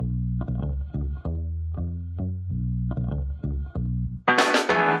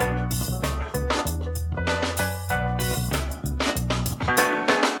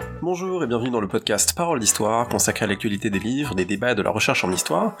Bonjour et bienvenue dans le podcast Parole d'Histoire, consacré à l'actualité des livres, des débats et de la recherche en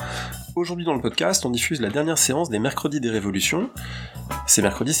histoire. Aujourd'hui dans le podcast, on diffuse la dernière séance des mercredis des révolutions. Ces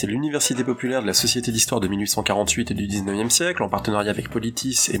mercredis, c'est l'Université populaire de la Société d'Histoire de 1848 et du 19e siècle, en partenariat avec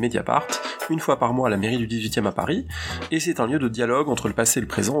Politis et Mediapart, une fois par mois à la mairie du 18e à Paris, et c'est un lieu de dialogue entre le passé et le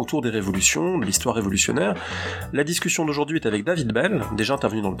présent autour des révolutions, de l'histoire révolutionnaire. La discussion d'aujourd'hui est avec David Bell, déjà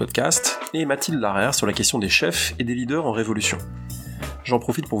intervenu dans le podcast, et Mathilde Larère sur la question des chefs et des leaders en révolution. J'en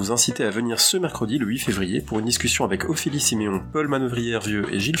profite pour vous inciter à venir ce mercredi, le 8 février, pour une discussion avec Ophélie Siméon, Paul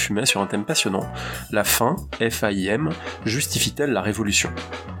Manœuvrière-Vieux et Gilles Fumet sur un thème passionnant, la faim, F-A-I-M, justifie-t-elle la révolution ?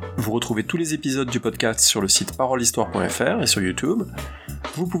 Vous retrouvez tous les épisodes du podcast sur le site paroledhistoire.fr et sur YouTube.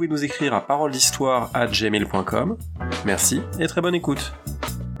 Vous pouvez nous écrire à paroledhistoire@gmail.com. Merci et très bonne écoute.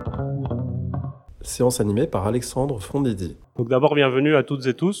 Séance animée par Alexandre Fondédi. Donc d'abord, bienvenue à toutes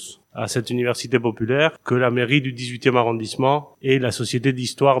et tous à cette université populaire que la mairie du 18e arrondissement et la Société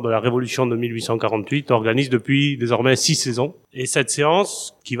d'Histoire de la Révolution de 1848 organisent depuis désormais 6 saisons. Et cette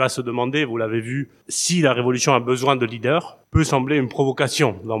séance, qui va se demander, vous l'avez vu, si la Révolution a besoin de leaders, peut sembler une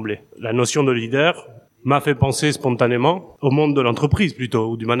provocation d'emblée. La notion de leader m'a fait penser spontanément au monde de l'entreprise plutôt,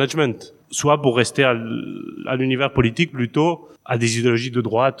 ou du management. Soit pour rester à l'univers politique plutôt, à des idéologies de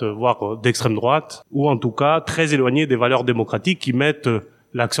droite, voire d'extrême droite, ou en tout cas très éloignées des valeurs démocratiques qui mettent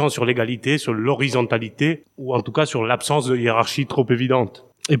l'accent sur l'égalité, sur l'horizontalité, ou en tout cas sur l'absence de hiérarchie trop évidente.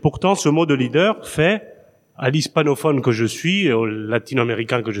 Et pourtant, ce mot de leader fait, à l'hispanophone que je suis, au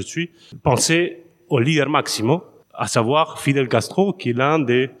latino-américain que je suis, penser au leader maximo, à savoir Fidel Castro, qui est l'un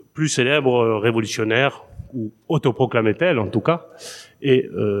des plus célèbres révolutionnaires, ou autoproclamé tel en tout cas, et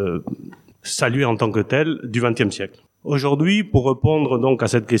salué en tant que tel du XXe siècle. Aujourd'hui, pour répondre donc à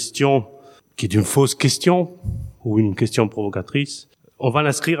cette question, qui est une fausse question, ou une question provocatrice, on va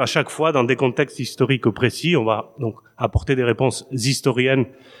l'inscrire à chaque fois dans des contextes historiques précis. On va donc apporter des réponses historiennes,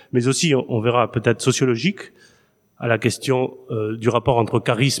 mais aussi, on verra peut-être sociologiques, à la question du rapport entre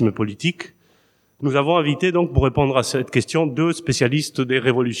charisme et politique. Nous avons invité donc pour répondre à cette question 2 spécialistes des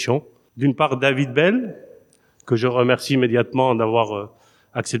révolutions. D'une part, David Bell, que je remercie immédiatement d'avoir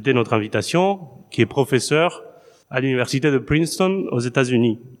accepté notre invitation, qui est professeur à l'université de Princeton aux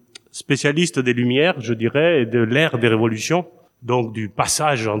États-Unis. Spécialiste des Lumières, je dirais, et de l'ère des révolutions, donc du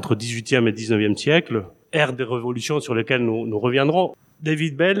passage entre 18e et 19e siècle, ère des révolutions sur lesquelles nous reviendrons.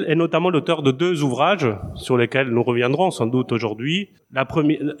 David Bell est notamment l'auteur de 2 ouvrages sur lesquels nous reviendrons sans doute aujourd'hui.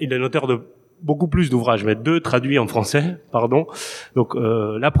 Il est l'auteur de beaucoup plus d'ouvrages, mais 2 traduits en français, pardon. Donc,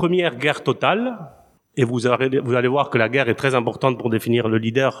 la première, Guerre totale, et vous allez voir que la guerre est très importante pour définir le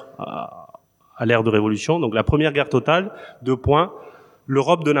leader à l'ère de révolution. Donc, la première guerre totale, 2 points,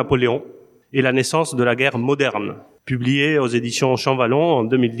 l'Europe de Napoléon et la naissance de la guerre moderne, publié aux éditions Champvallon en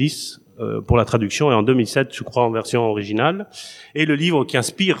 2010 pour la traduction et en 2007, je crois, en version originale. Et le livre qui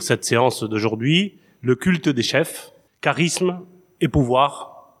inspire cette séance d'aujourd'hui, Le culte des chefs, charisme et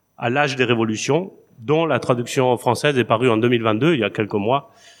pouvoir à l'âge des révolutions, dont la traduction française est parue en 2022, il y a quelques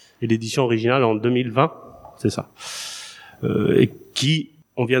mois, et l'édition originale en 2020, c'est ça. Et qui,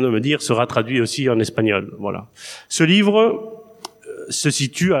 on vient de me dire, sera traduit aussi en espagnol. Voilà. Ce livre se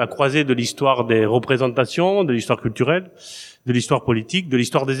situe à la croisée de l'histoire des représentations, de l'histoire culturelle, de l'histoire politique, de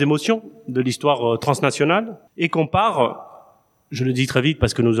l'histoire des émotions, de l'histoire transnationale, et compare, je le dis très vite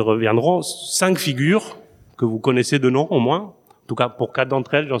parce que nous y reviendrons, 5 figures que vous connaissez de nom au moins, en tout cas pour 4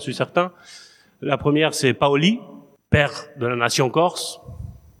 d'entre elles, j'en suis certain. La première, c'est Paoli, père de la nation corse,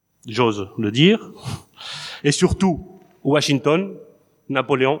 j'ose le dire, et surtout Washington,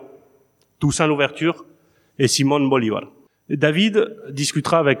 Napoléon, Toussaint Louverture et Simone Bolivar. David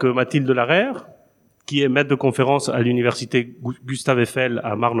discutera avec Mathilde Larère, qui est maître de conférence à l'université Gustave Eiffel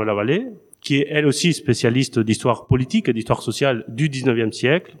à Marne-la-Vallée, qui est elle aussi spécialiste d'histoire politique et d'histoire sociale du 19e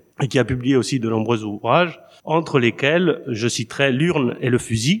siècle, et qui a publié aussi de nombreux ouvrages, entre lesquels je citerai L'urne et le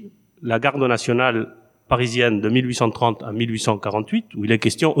fusil, la garde nationale parisienne de 1830 à 1848, où il est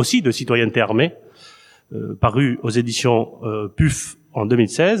question aussi de citoyenneté armée, paru aux éditions PUF en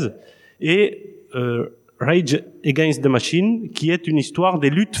 2016, et Rage Against the Machine, qui est une histoire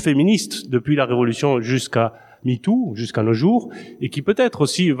des luttes féministes depuis la Révolution jusqu'à MeToo, jusqu'à nos jours, et qui peut-être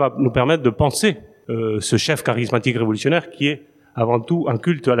aussi va nous permettre de penser ce chef charismatique révolutionnaire qui est avant tout un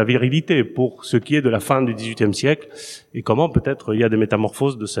culte à la virilité pour ce qui est de la fin du XVIIIe siècle, et comment peut-être il y a des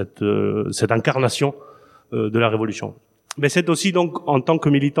métamorphoses de cette incarnation de la Révolution. Mais c'est aussi donc en tant que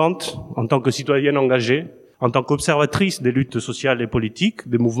militante, en tant que citoyenne engagée, en tant qu'observatrice des luttes sociales et politiques,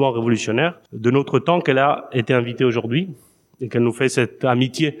 des mouvements révolutionnaires de notre temps qu'elle a été invitée aujourd'hui, et qu'elle nous fait cette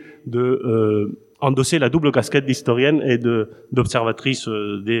amitié de endosser la double casquette d'historienne et d'observatrice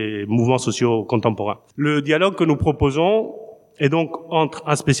des mouvements sociaux contemporains. Le dialogue que nous proposons et donc entre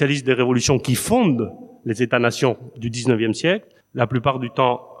un spécialiste des révolutions qui fondent les États-nations du 19e siècle, la plupart du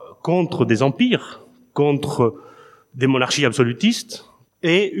temps contre des empires, contre des monarchies absolutistes,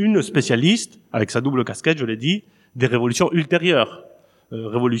 et une spécialiste, avec sa double casquette, je l'ai dit, des révolutions ultérieures,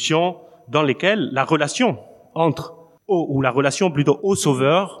 révolutions dans lesquelles la relation la relation plutôt au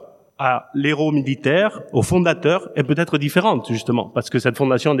sauveur, à l'héros militaire, au fondateur, est peut-être différente, justement, parce que cette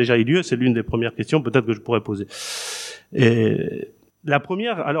fondation a déjà eu lieu, c'est l'une des premières questions peut-être que je pourrais poser. Et la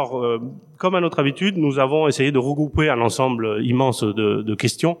première, alors, comme à notre habitude, nous avons essayé de regrouper un ensemble immense de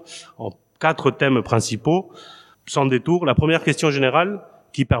questions en 4 thèmes principaux, sans détour. La première question générale,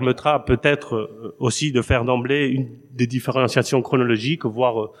 qui permettra peut-être aussi de faire d'emblée des différenciations chronologiques,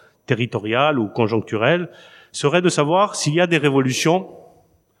 voire territoriales ou conjoncturelles, serait de savoir s'il y a des révolutions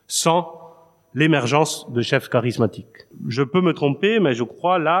sans l'émergence de chefs charismatiques. Je peux me tromper, mais je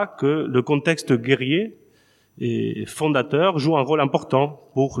crois là que le contexte guerrier et fondateur joue un rôle important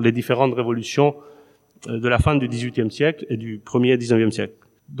pour les différentes révolutions de la fin du XVIIIe siècle et du premier XIXe siècle.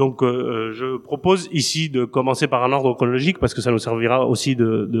 Donc je propose ici de commencer par un ordre chronologique parce que ça nous servira aussi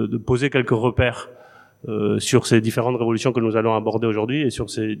de poser quelques repères sur ces différentes révolutions que nous allons aborder aujourd'hui et sur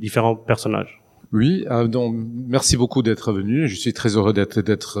ces différents personnages. Oui, donc merci beaucoup d'être venu. Je suis très heureux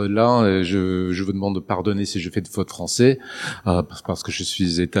d'être là. Et je vous demande de pardonner si je fais de fautes français parce que je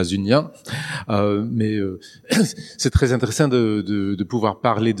suis états-unien. Mais c'est très intéressant de pouvoir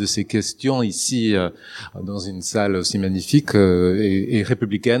parler de ces questions ici dans une salle aussi magnifique et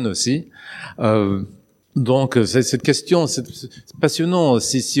républicaine aussi. Donc cette question, c'est passionnant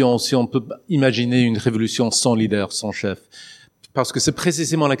si on peut imaginer une révolution sans leader, sans chef. Parce que c'est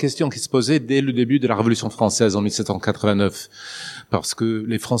précisément la question qui se posait dès le début de la Révolution française en 1789. Parce que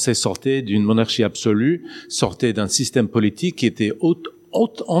les Français sortaient d'une monarchie absolue, sortaient d'un système politique qui était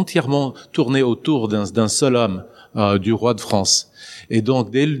entièrement tourné autour d'un seul homme, du roi de France. Et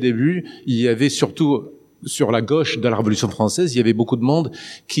donc, dès le début, il y avait surtout sur la gauche de la Révolution française, il y avait beaucoup de monde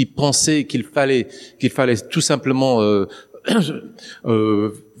qui pensait qu'il fallait tout simplement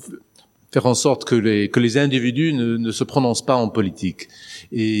faire en sorte que les individus ne se prononcent pas en politique.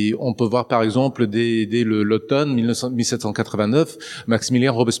 Et on peut voir par exemple dès l'automne 1789,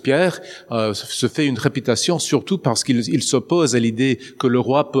 Maximilien Robespierre se fait une réputation surtout parce qu'il s'oppose à l'idée que le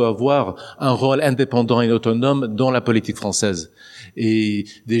roi peut avoir un rôle indépendant et autonome dans la politique française. Et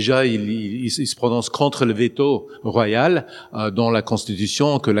déjà, il se prononce contre le veto royal dans la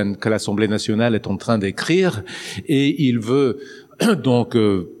Constitution que l'Assemblée nationale est en train d'écrire, et il veut donc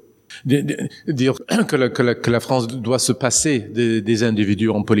dire que la France doit se passer des individus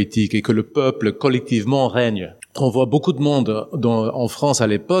en politique et que le peuple collectivement règne. On voit beaucoup de monde en France à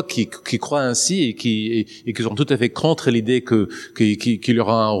l'époque qui croient ainsi et qui sont tout à fait contre l'idée qu'il y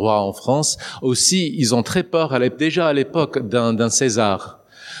aura un roi en France. Aussi, ils ont très peur déjà à l'époque d'un César.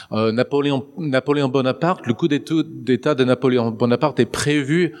 Napoléon Bonaparte, le coup d'État de Napoléon Bonaparte est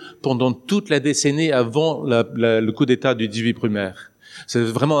prévu pendant toute la décennie avant le coup d'État du 18 brumaire. C'est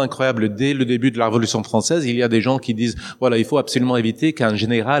vraiment incroyable. Dès le début de la Révolution française, il y a des gens qui disent, voilà, il faut absolument éviter qu'un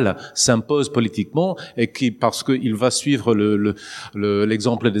général s'impose politiquement et parce qu'il va suivre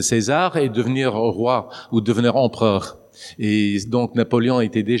l'exemple de César et devenir roi ou devenir empereur. Et donc Napoléon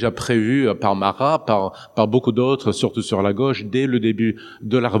était déjà prévu par Marat, par beaucoup d'autres, surtout sur la gauche, dès le début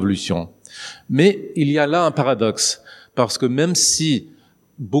de la Révolution. Mais il y a là un paradoxe, parce que même si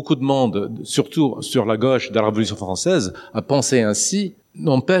beaucoup de monde, surtout sur la gauche de la Révolution française, a pensé ainsi,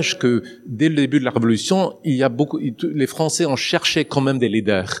 n'empêche que dès le début de la Révolution, les Français ont cherché quand même des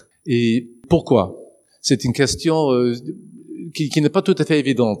leaders. Et pourquoi? C'est une question qui n'est pas tout à fait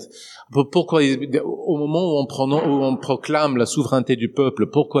évidente. Pourquoi, au moment où on proclame la souveraineté du peuple,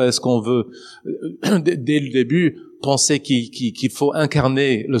 pourquoi est-ce qu'on veut, dès le début, penser qu'il faut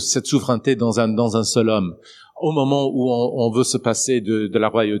incarner cette souveraineté dans un seul homme, au moment où on veut se passer de la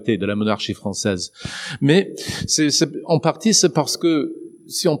royauté, de la monarchie française? Mais en partie, c'est parce que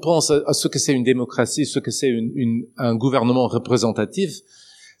si on pense à ce que c'est une démocratie, ce que c'est un gouvernement représentatif,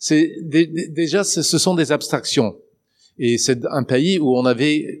 déjà ce sont des abstractions. Et c'est un pays où on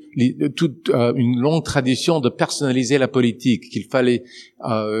avait toute une longue tradition de personnaliser la politique, qu'il fallait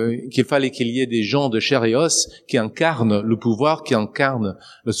qu'il y ait des gens de chair et os qui incarnent le pouvoir, qui incarnent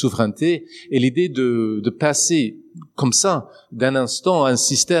la souveraineté. Et l'idée de passer comme ça, d'un instant, à un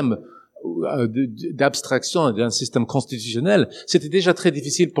système d'abstraction, d'un système constitutionnel, c'était déjà très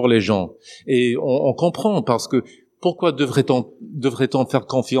difficile pour les gens. Et on comprend, parce que pourquoi devrait-on faire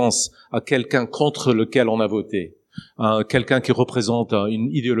confiance à quelqu'un contre lequel on a voté? quelqu'un qui représente une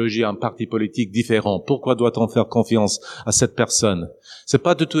idéologie, un parti politique différent. Pourquoi doit-on faire confiance à cette personne? C'est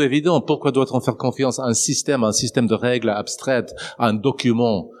pas du tout évident. Pourquoi doit-on faire confiance à un système de règles abstraites, à un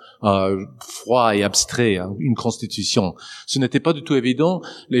document froid et abstrait, une constitution? Ce n'était pas du tout évident.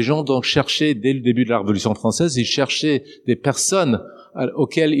 Les gens donc cherchaient, dès le début de la Révolution française, ils cherchaient des personnes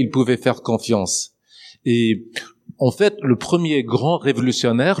auxquelles ils pouvaient faire confiance. Et en fait, le premier grand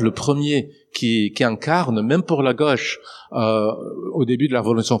révolutionnaire, le premier qui incarne, même pour la gauche, au début de la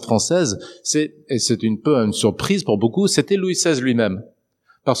Révolution française, c'est un peu une surprise pour beaucoup, c'était Louis XVI lui-même.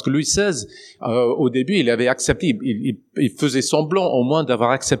 Parce que Louis XVI, au début, il avait accepté, il faisait semblant au moins d'avoir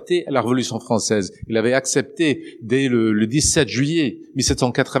accepté la Révolution française. Il avait accepté dès le 17 juillet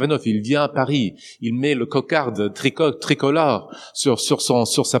 1789. Il vient à Paris, il met le cocarde tricolore sur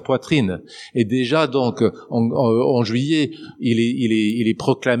sa poitrine. Et déjà donc en juillet, il est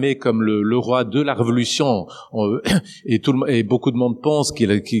proclamé comme le roi de la Révolution. Et beaucoup de monde pense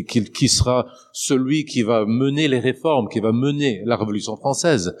qu'il sera celui qui va mener les réformes, qui va mener la Révolution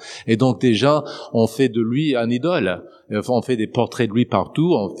française. Et donc déjà, on fait de lui un idole. On fait des portraits de lui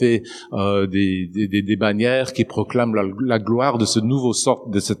partout. On fait des bannières qui proclament la gloire de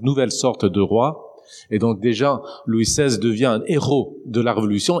cette nouvelle sorte de roi. Et donc déjà, Louis XVI devient un héros de la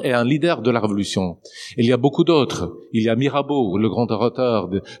Révolution et un leader de la Révolution. Il y a beaucoup d'autres. Il y a Mirabeau, le grand orateur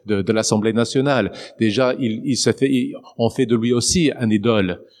de l'Assemblée nationale. Déjà, on fait de lui aussi une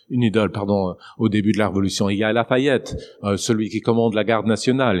idole, au début de la Révolution. Il y a Lafayette, celui qui commande la garde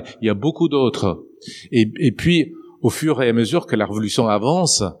nationale. Il y a beaucoup d'autres. Et puis, au fur et à mesure que la Révolution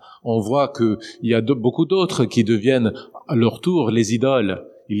avance, on voit qu'il y a beaucoup d'autres qui deviennent à leur tour les idoles.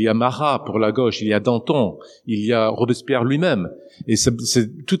 Il y a Marat pour la gauche, il y a Danton, il y a Robespierre lui-même. Et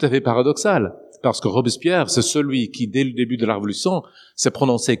c'est tout à fait paradoxal, parce que Robespierre, c'est celui qui, dès le début de la Révolution, s'est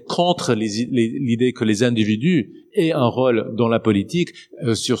prononcé contre l'idée que les individus aient un rôle dans la politique,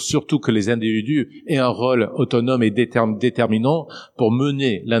 surtout que les individus aient un rôle autonome et déterminant pour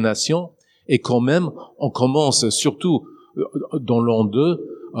mener la nation. Et quand même, on commence surtout dans l'an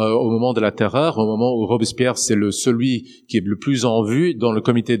 2, au moment de la Terreur, au moment où Robespierre c'est celui qui est le plus en vue dans le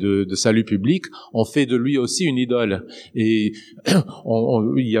comité de salut public, on fait de lui aussi une idole. Et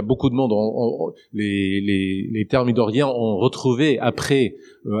il y a beaucoup de monde, les thermidoriens ont retrouvé après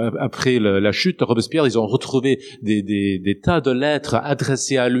la chute de Robespierre, ils ont retrouvé des tas de lettres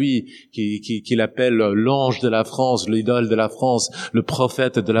adressées à lui qu'il appelle l'ange de la France, l'idole de la France, le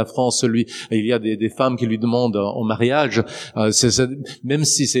prophète de la France, celui. Et il y a des femmes qui lui demandent en mariage, même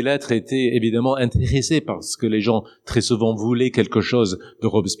si ces lettres étaient évidemment intéressées parce que les gens très souvent voulaient quelque chose de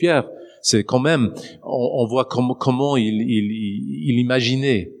Robespierre, c'est quand même, on voit comment il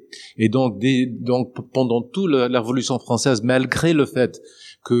imaginait. Et donc pendant toute la Révolution française, malgré le fait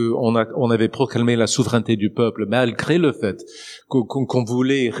qu'on avait proclamé la souveraineté du peuple, malgré le fait qu'on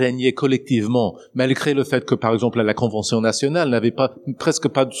voulait régner collectivement, malgré le fait que, par exemple, la Convention nationale n'avait presque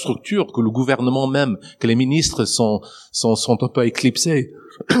pas de structure, que le gouvernement même, que les ministres sont un peu éclipsés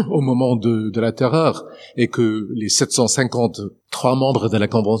au moment de la Terreur, et que les 753 membres de la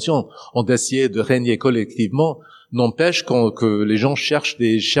Convention ont essayé de régner collectivement, n'empêche que les gens cherchent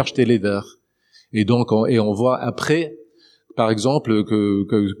des leaders. Et donc, on voit après, par exemple,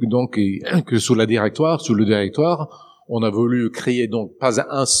 que sous le directoire, on a voulu créer donc pas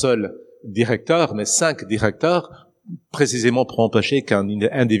un seul directeur, mais 5 directeurs, précisément pour empêcher qu'un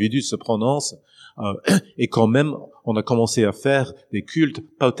individu se prononce. Et quand même, on a commencé à faire des cultes,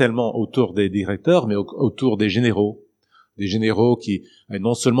 pas tellement autour des directeurs, mais autour des généraux. Des généraux qui,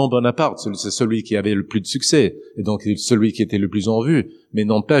 non seulement Bonaparte, c'est celui qui avait le plus de succès, et donc celui qui était le plus en vue, mais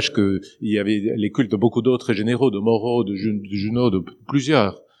n'empêche qu'il y avait les cultes de beaucoup d'autres généraux, de Moreau, de Junot, de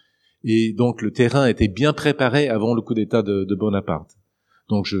plusieurs. Et donc le terrain était bien préparé avant le coup d'État de Bonaparte.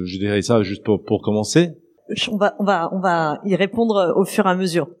 Donc je dirais ça juste pour commencer. On va y répondre au fur et à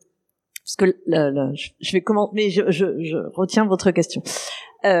mesure. Parce que je vais commencer, mais je retiens votre question.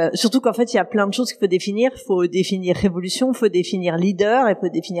 Surtout qu'en fait, il y a plein de choses qu'il faut définir. Il faut définir révolution, il faut définir leader, et il faut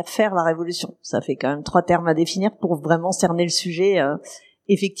définir faire la révolution. Ça fait quand même 3 termes à définir pour vraiment cerner le sujet,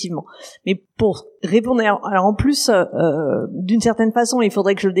 effectivement. Mais pour répondre, alors en plus, d'une certaine façon, il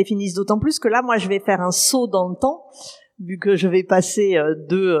faudrait que je le définisse d'autant plus que là, moi, je vais faire un saut dans le temps, vu que je vais passer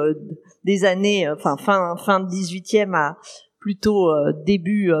des années, fin 18e à plutôt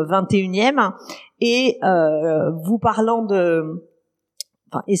début 21e, et vous parlant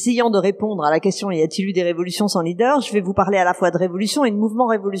essayant de répondre à la question y a-t-il eu des révolutions sans leader, je vais vous parler à la fois de révolution et de mouvement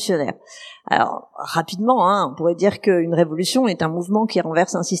révolutionnaire. Alors rapidement, on pourrait dire qu'une révolution est un mouvement qui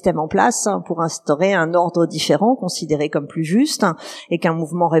renverse un système en place pour instaurer un ordre différent, considéré comme plus juste, et qu'un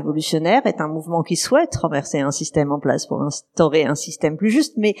mouvement révolutionnaire est un mouvement qui souhaite renverser un système en place pour instaurer un système plus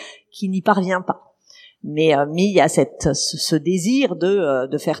juste, mais qui n'y parvient pas. Mais il y a ce désir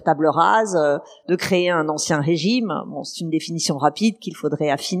de faire table rase, de créer un ancien régime. Bon, c'est une définition rapide qu'il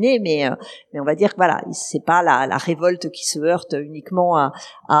faudrait affiner, mais on va dire que voilà, c'est pas la révolte qui se heurte uniquement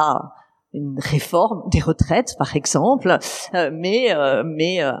à une réforme des retraites, par exemple, mais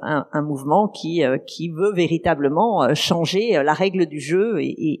un mouvement qui veut véritablement changer la règle du jeu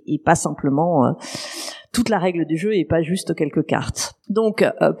et pas simplement toute la règle du jeu et pas juste quelques cartes. Donc,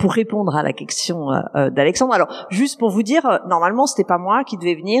 pour répondre à la question d'Alexandre, alors juste pour vous dire, normalement c'était pas moi qui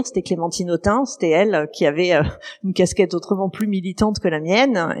devais venir, c'était Clémentine Autain, c'était elle qui avait une casquette autrement plus militante que la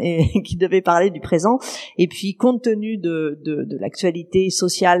mienne et qui devait parler du présent. Et puis, compte tenu de l'actualité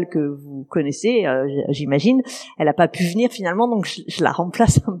sociale que vous connaissez, j'imagine, elle a pas pu venir finalement, donc je la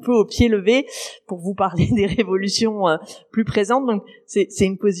remplace un peu au pied levé pour vous parler des révolutions plus présentes. Donc, c'est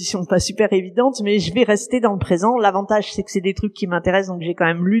une position pas super évidente, mais je vais rester dans le présent. L'avantage, c'est que c'est des trucs qui m'intéressent, donc j'ai quand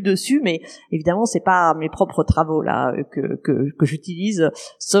même lu dessus, mais évidemment, c'est pas mes propres travaux là que j'utilise,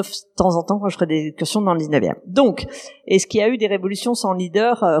 sauf de temps en temps quand je ferai des excursions dans le 19e. Donc, est-ce qu'il y a eu des révolutions sans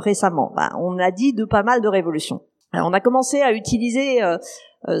leader récemment ? On a dit de pas mal de révolutions. Alors, on a commencé à utiliser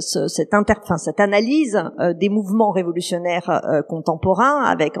cette analyse des mouvements révolutionnaires contemporains,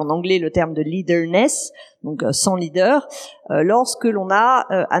 avec en anglais le terme de leaderless, donc sans leader, lorsque l'on a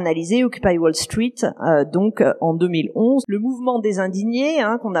analysé Occupy Wall Street, donc en 2011. Le mouvement des indignés,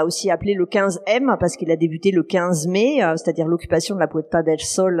 qu'on a aussi appelé le 15M, parce qu'il a débuté le 15 mai, c'est-à-dire l'occupation de la Puerta del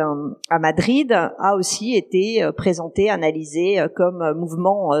Sol à Madrid, a aussi été présenté, analysé comme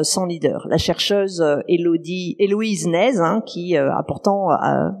mouvement sans leader. La chercheuse Héloïse Nez, qui a pourtant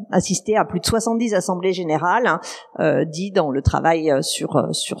assisté à plus de 70 assemblées générales, dit dans le travail sur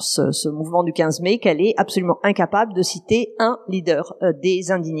ce mouvement du 15 mai qu'elle est absolument incapable de citer un leader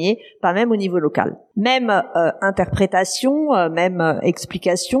des indignés, pas même au niveau local. Même interprétation, même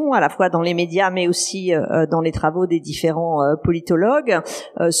explication, à la fois dans les médias mais aussi dans les travaux des différents politologues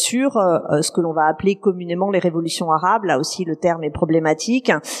sur ce que l'on va appeler communément les révolutions arabes. Là aussi le terme est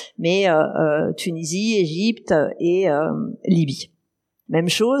problématique, mais Tunisie, Égypte et Libye. Même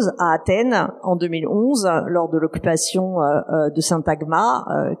chose à Athènes en 2011 lors de l'occupation de Syntagma,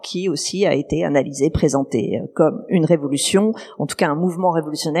 qui aussi a été analysé, présenté comme une révolution, en tout cas un mouvement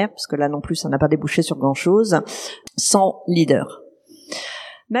révolutionnaire, parce que là non plus ça n'a pas débouché sur grand-chose, sans leader.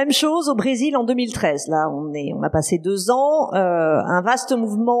 Même chose au Brésil en 2013. Là, on a passé 2 ans, un vaste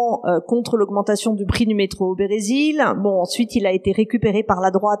mouvement contre l'augmentation du prix du métro au Brésil. Bon, ensuite, il a été récupéré par la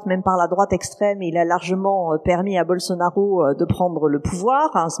droite, même par la droite extrême, et il a largement permis à Bolsonaro de prendre le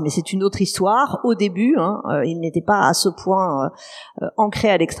pouvoir. Mais c'est une autre histoire. Au début, il n'était pas à ce point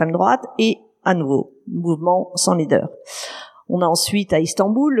ancré à l'extrême droite. Et à nouveau, mouvement sans leader. On a ensuite à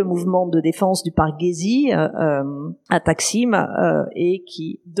Istanbul le mouvement de défense du parc Gezi à Taksim et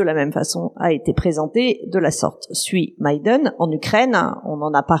qui, de la même façon, a été présenté de la sorte. Suit Maïdan en Ukraine. On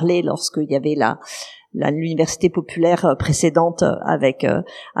en a parlé lorsqu'il y avait l'université populaire précédente avec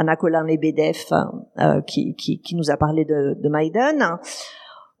Anna Colin-Lebedev qui nous a parlé de Maïdan.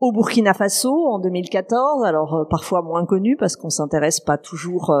 Au Burkina Faso, en 2014, alors parfois moins connu parce qu'on s'intéresse pas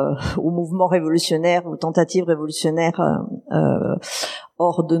toujours aux mouvements révolutionnaires, aux tentatives révolutionnaires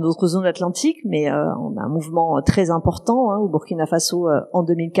hors de notre zone atlantique, mais on a un mouvement très important au Burkina Faso en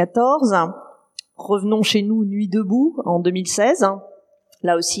 2014. Revenons chez nous, Nuit debout, en 2016.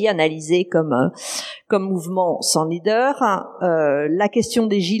 Là aussi analysé comme mouvement sans leader. La question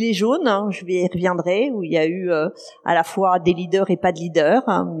des gilets jaunes, je y reviendrai, où il y a eu à la fois des leaders et pas de leaders,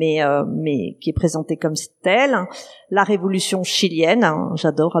 mais qui est présentée comme telle. La révolution chilienne,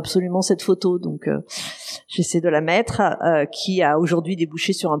 j'adore absolument cette photo, donc j'essaie de la mettre, qui a aujourd'hui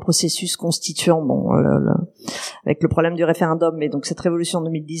débouché sur un processus constituant, avec le problème du référendum, mais donc cette révolution en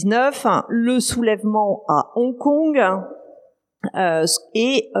 2019. Le soulèvement à Hong Kong,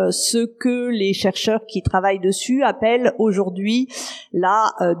 et ce que les chercheurs qui travaillent dessus appellent aujourd'hui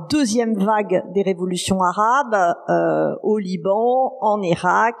la deuxième vague des révolutions arabes au Liban, en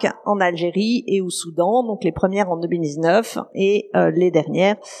Irak, en Algérie et au Soudan, donc les premières en 2019 et les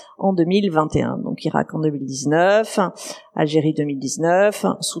dernières en 2021. Donc Irak en 2019, Algérie 2019,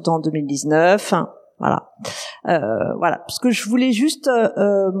 Soudan 2019, voilà. Voilà. Ce que je voulais juste,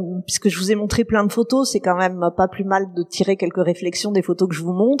 puisque je vous ai montré plein de photos, c'est quand même pas plus mal de tirer quelques réflexions des photos que je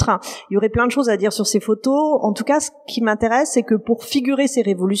vous montre. Il y aurait plein de choses à dire sur ces photos. En tout cas, ce qui m'intéresse, c'est que pour figurer ces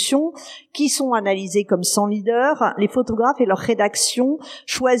révolutions, qui sont analysées comme sans leader, les photographes et leur rédaction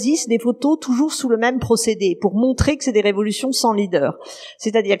choisissent des photos toujours sous le même procédé pour montrer que c'est des révolutions sans leader.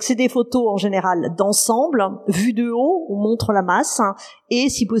 C'est-à-dire que c'est des photos en général d'ensemble, vues de haut, on montre la masse, et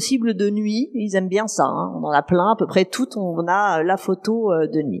si possible de nuit. Ils aiment bien ça, hein. On en a plein, à peu près toutes, on a la photo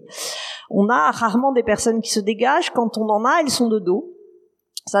de nuit. On a rarement des personnes qui se dégagent. Quand on en a, elles sont de dos.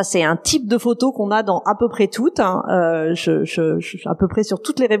 Ça, c'est un type de photo qu'on a dans à peu près toutes. Hein. À peu près sur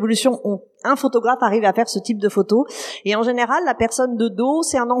toutes les révolutions, un photographe arrive à faire ce type de photo. Et en général, la personne de dos,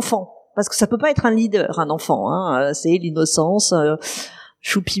 c'est un enfant. Parce que ça peut pas être un leader, un enfant. Hein. C'est l'innocence,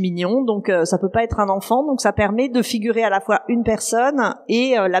 choupi mignon. Donc, ça peut pas être un enfant. Donc, ça permet de figurer à la fois une personne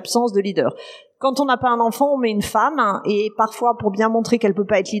et l'absence de leader. Quand on n'a pas un enfant, on met une femme. Et parfois, pour bien montrer qu'elle peut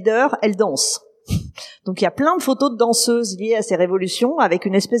pas être leader, elle danse. Donc il y a plein de photos de danseuses liées à ces révolutions avec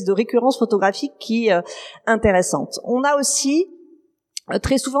une espèce de récurrence photographique qui est intéressante. On a aussi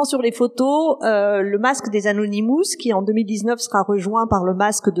très souvent sur les photos le masque des Anonymous qui en 2019 sera rejoint par le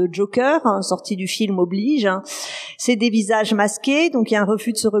masque de Joker, sorti du film Oblige. C'est des visages masqués, donc il y a un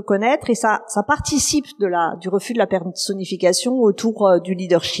refus de se reconnaître et ça participe du refus de la personnification autour du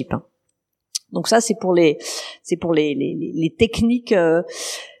leadership. Donc ça c'est pour les techniques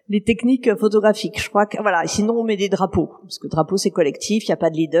les techniques photographiques. Je crois que voilà, sinon on met des drapeaux parce que drapeau c'est collectif, il y a pas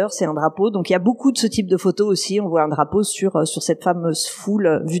de leader, c'est un drapeau. Donc il y a beaucoup de ce type de photos aussi, on voit un drapeau sur cette fameuse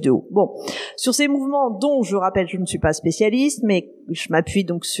foule vue de haut. Bon, sur ces mouvements dont je rappelle, je ne suis pas spécialiste mais je m'appuie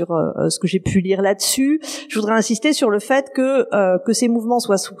donc sur ce que j'ai pu lire là-dessus. Je voudrais insister sur le fait que ces mouvements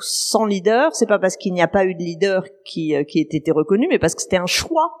soient sans leader, c'est pas parce qu'il n'y a pas eu de leader qui ait été reconnu, mais parce que c'était un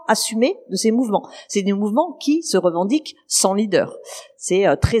choix assumé de ces mouvements. C'est des mouvements qui se revendiquent sans leader. C'est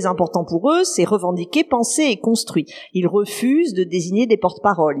très important pour eux, c'est revendiqué, pensé et construit. Ils refusent de désigner des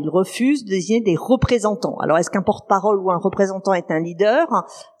porte-paroles, ils refusent de désigner des représentants. Alors est-ce qu'un porte-parole ou un représentant est un leader ?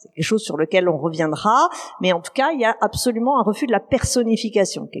 C'est quelque chose sur lequel on reviendra, mais en tout cas, il y a absolument un refus de la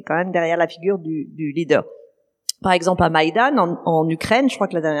personnification, qui est quand même derrière la figure du leader. Par exemple, à Maïdan, en Ukraine, je crois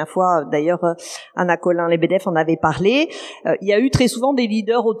que la dernière fois, d'ailleurs, Anna Colin-Lebedev en avait parlé, il y a eu très souvent des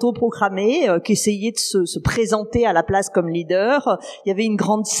leaders autoproclamés qui essayaient de se présenter à la place comme leaders. Il y avait une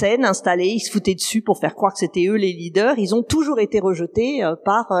grande scène installée, ils se foutaient dessus pour faire croire que c'était eux les leaders. Ils ont toujours été rejetés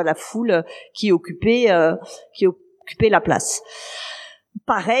par la foule qui occupait la place.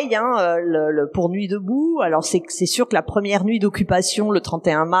 Pareil, pour Nuit debout. Alors c'est sûr que la première nuit d'occupation, le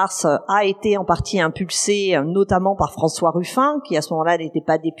 31 mars, a été en partie impulsée, notamment par François Ruffin, qui à ce moment-là n'était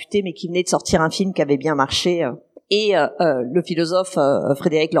pas député, mais qui venait de sortir un film qui avait bien marché. Et le philosophe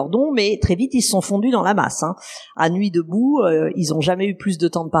Frédéric Lordon, mais très vite ils se sont fondus dans la masse. À Nuit debout, ils ont jamais eu plus de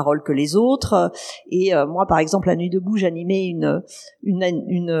temps de parole que les autres. Et moi, par exemple, à Nuit debout, j'animais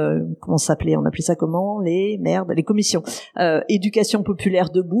une comment ça s'appelait ? On appelait ça comment ? Les commissions éducation populaire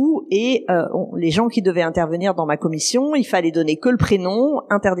debout. Et les gens qui devaient intervenir dans ma commission, il fallait donner que le prénom,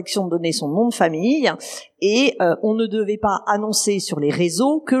 interdiction de donner son nom de famille, et on ne devait pas annoncer sur les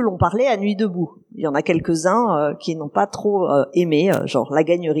réseaux que l'on parlait à Nuit debout. Il y en a quelques-uns qui n'ont pas trop aimé, genre la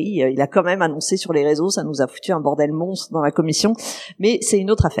Gagnerie, il a quand même annoncé sur les réseaux, ça nous a foutu un bordel monstre dans la commission, mais c'est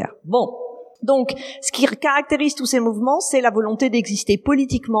une autre affaire. Bon, donc ce qui caractérise tous ces mouvements, c'est la volonté d'exister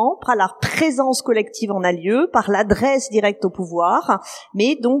politiquement, par la présence collective en a lieu, par l'adresse directe au pouvoir,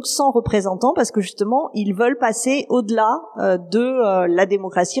 mais donc sans représentants, parce que justement, ils veulent passer au-delà de la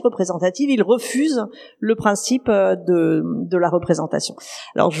démocratie représentative, ils refusent le principe de la représentation.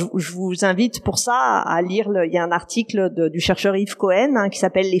 Alors je vous invite pour ça à lire, il y a un article du chercheur Yves Cohen qui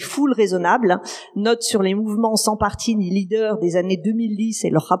s'appelle « Les foules raisonnables », note sur les mouvements sans parti ni leader des années 2010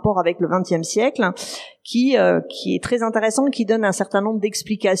 et leur rapport avec le XXe siècle, qui est très intéressant, qui donne un certain nombre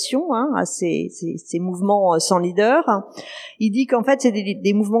d'explications à ces mouvements sans leader. Il dit qu'en fait, c'est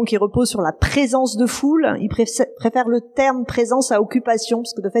des mouvements qui reposent sur la présence de foule. Il préfère le terme présence à occupation,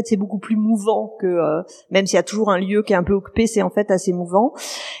 parce que de fait, c'est beaucoup plus mouvant que, même s'il y a toujours un lieu qui est un peu occupé, c'est en fait assez mouvant.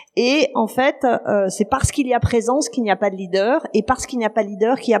 Et en fait, c'est parce qu'il y a présence qu'il n'y a pas de leader, et parce qu'il n'y a pas de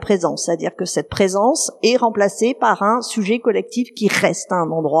leader qu'il y a présence. C'est-à-dire que cette présence est remplacée par un sujet collectif qui reste à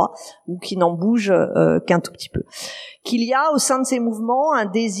un endroit ou qui n'en bouge qu'un tout petit peu. Qu'il y a au sein de ces mouvements un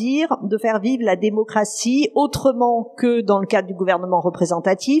désir de faire vivre la démocratie autrement que dans le cadre du gouvernement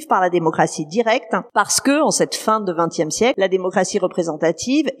représentatif, par la démocratie directe, parce que en cette fin de XXe siècle, la démocratie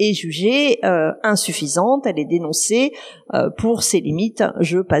représentative est jugée insuffisante, elle est dénoncée pour ses limites.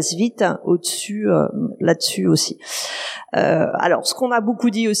 Je passe vite au-dessus, là-dessus aussi. Alors, ce qu'on a beaucoup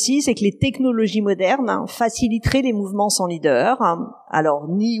dit aussi, c'est que les technologies modernes faciliteraient les mouvements sans leader. Alors,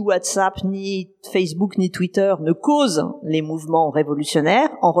 ni WhatsApp, ni Facebook, ni Twitter ne causent les mouvements révolutionnaires.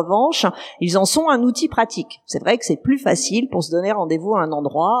 En revanche, ils en sont un outil pratique. C'est vrai que c'est plus facile pour se donner rendez-vous à un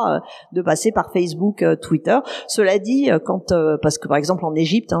endroit de passer par Facebook, Twitter. Cela dit, parce que par exemple en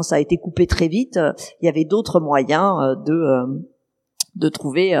Égypte, ça a été coupé très vite, il y avait d'autres moyens de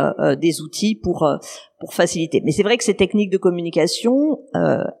trouver des outils pour faciliter. Mais c'est vrai que ces techniques de communication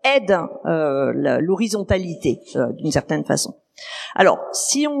aident l'horizontalité d'une certaine façon. Alors,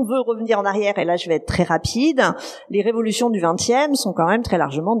 si on veut revenir en arrière, et là je vais être très rapide, les révolutions du XXe sont quand même très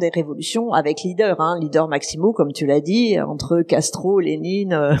largement des révolutions avec leaders, leaders maximaux, comme tu l'as dit, entre Castro,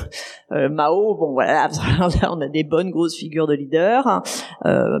 Lénine, Mao, bon voilà, on a des bonnes grosses figures de leaders,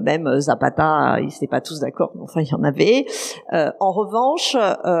 même Zapata, ils n'étaient pas tous d'accord, mais enfin il y en avait. En revanche,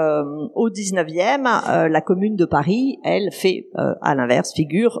 au XIXe, la Commune de Paris, elle fait à l'inverse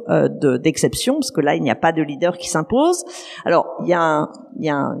figure d'exception, parce que là il n'y a pas de leader qui s'impose. Alors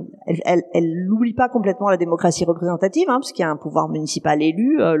elle n'oublie pas complètement la démocratie représentative, parce qu'il y a un pouvoir municipal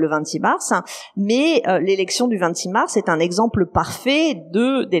élu le 26 mars, mais l'élection du 26 mars est un exemple parfait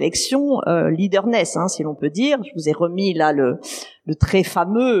d'élection leaderness, si l'on peut dire. Je vous ai remis là le très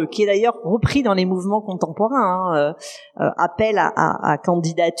fameux, qui est d'ailleurs repris dans les mouvements contemporains, appel à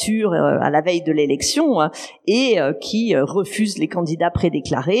candidature à la veille de l'élection, et qui refuse les candidats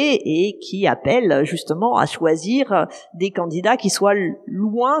prédéclarés et qui appelle justement à choisir des candidats qui soient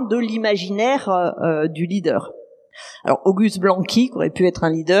loin de l'imaginaire du leader. Alors Auguste Blanqui, qui aurait pu être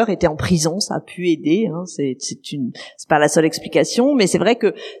un leader, était en prison, ça a pu aider, c'est pas la seule explication, mais c'est vrai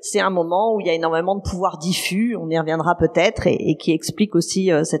que c'est un moment où il y a énormément de pouvoir diffus, on y reviendra peut-être, et qui explique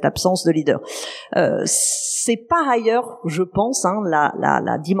aussi cette absence de leader. C'est par ailleurs, je pense,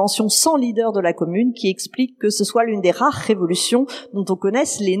 la dimension sans leader de la Commune qui explique que ce soit l'une des rares révolutions dont on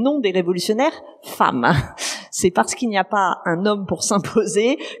connaisse les noms des révolutionnaires femmes. C'est parce qu'il n'y a pas un homme pour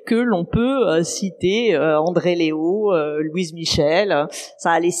s'imposer que l'on peut citer André Léo, Louise Michel.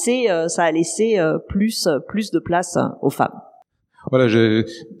 Ça a laissé plus de place aux femmes. Voilà,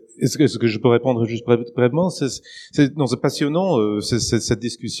 est-ce que je peux répondre juste brièvement? C'est passionnant, cette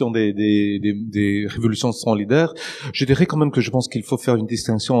discussion des révolutions sans leader. Je dirais quand même que je pense qu'il faut faire une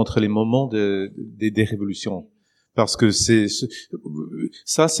distinction entre les moments des révolutions. Parce que c'est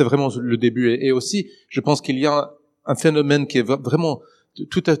vraiment le début. Et aussi, je pense qu'il y a un phénomène qui est vraiment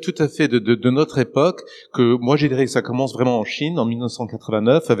tout à fait de notre époque, que moi je dirais que ça commence vraiment en Chine en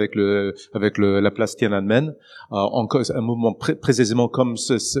 1989 avec la place Tiananmen, un mouvement précisément comme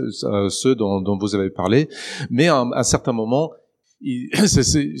ceux dont vous avez parlé, mais à un certain moment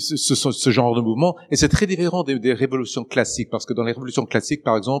ce genre de mouvement, et c'est très différent des révolutions classiques, parce que dans les révolutions classiques,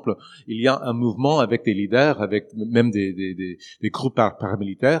 par exemple, il y a un mouvement avec des leaders, avec même des groupes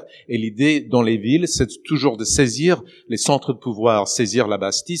paramilitaires, et l'idée dans les villes, c'est toujours de saisir les centres de pouvoir, saisir la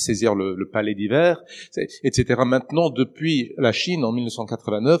Bastille, saisir le palais d'hiver, etc. Maintenant, depuis la Chine en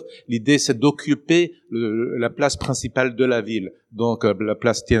 1989, l'idée c'est d'occuper la place principale de la ville, donc la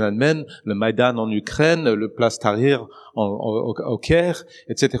place Tiananmen, le Maïdan en Ukraine, le place Tahrir au Caire,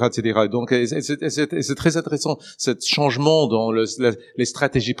 etc., etc. Donc, c'est très intéressant, ce changement dans les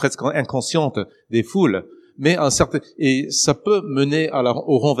stratégies presque inconscientes des foules. Mais et ça peut mener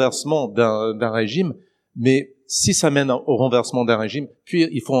au renversement d'un régime, mais si ça mène au renversement d'un régime, puis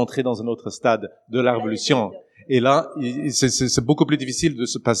il faut entrer dans un autre stade de la révolution. Et là, c'est beaucoup plus difficile de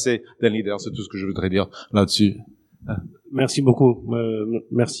se passer d'un leader. C'est tout ce que je voudrais dire là-dessus. Merci beaucoup.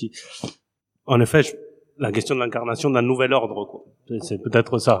 Merci. En effet, la question de l'incarnation d'un nouvel ordre, quoi. C'est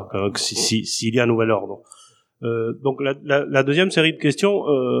peut-être ça, s'il y a un nouvel ordre. Donc la deuxième série de questions,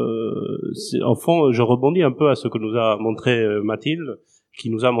 en fond, je rebondis un peu à ce que nous a montré Mathilde, qui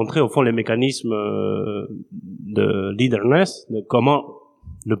nous a montré au fond les mécanismes de leaderness, de comment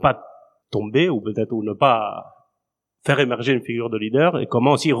ne pas tomber ou ne pas faire émerger une figure de leader, et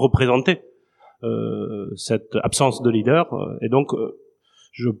comment aussi représenter cette absence de leader. Et donc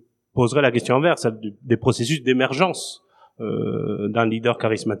je poserai la question inverse, celle des processus d'émergence d'un leader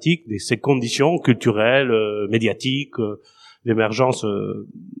charismatique, ces conditions culturelles, médiatiques, d'émergence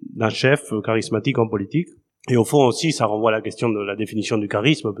d'un chef charismatique en politique. Et au fond aussi, ça renvoie à la question de la définition du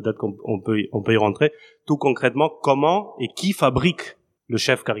charisme, peut-être qu'on peut y rentrer. Tout concrètement, comment et qui fabrique le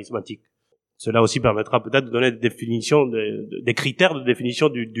chef charismatique? Cela aussi permettra peut-être de donner des critères de définition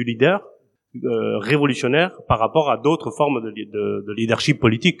du leader révolutionnaire par rapport à d'autres formes de leadership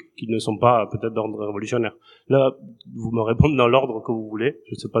politique qui ne sont pas peut-être d'ordre révolutionnaire. Là, vous me répondez dans l'ordre que vous voulez.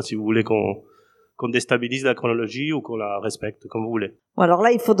 Je ne sais pas si vous voulez qu'on déstabilise la chronologie ou qu'on la respecte, comme vous voulez. Bon, alors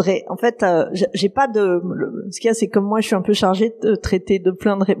là, il faudrait, en fait, j'ai pas ce qu'il y a, c'est comme moi, je suis un peu chargée de traiter de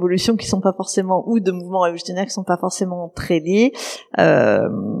plein de révolutions qui sont pas forcément, ou de mouvements révolutionnaires qui sont pas forcément très liés.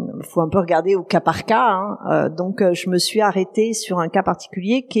 Faut un peu regarder au cas par cas, hein. Donc, je me suis arrêtée sur un cas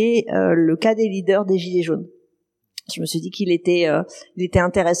particulier qui est le cas des leaders des Gilets jaunes. Je me suis dit qu'il était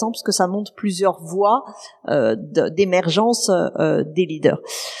intéressant parce que ça montre plusieurs voies d'émergence des leaders.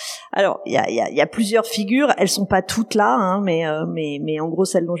 Alors, il y a plusieurs figures, elles sont pas toutes là, hein, mais en gros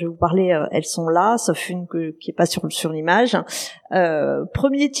celles dont je vais vous parler, elles sont là, sauf une qui est pas sur l'image.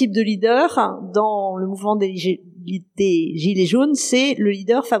 Premier type de leader dans le mouvement des Gilets jaunes, c'est le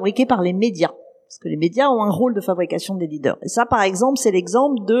leader fabriqué par les médias. Parce que les médias ont un rôle de fabrication des leaders. Et ça, par exemple, c'est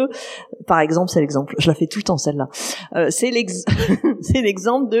l'exemple, je la fais tout le temps celle-là. C'est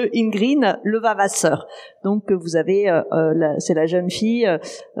l'exemple de Ingrid Levavasseur. Donc vous avez, c'est la jeune fille.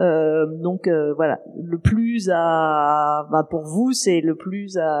 Voilà, le plus pour vous, c'est le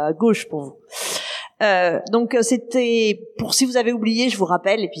plus à gauche pour vous. Donc c'était, pour si vous avez oublié, je vous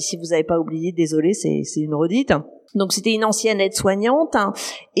rappelle, et puis si vous n'avez pas oublié, désolé, c'est une redite. Donc c'était une ancienne aide-soignante, hein,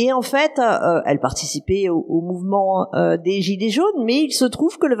 et en fait elle participait au mouvement des Gilets jaunes, mais il se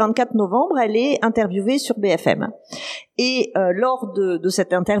trouve que le 24 novembre elle est interviewée sur BFM. Et lors de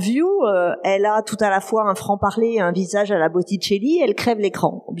cette interview, elle a tout à la fois un franc-parler et un visage à la Botticelli, elle crève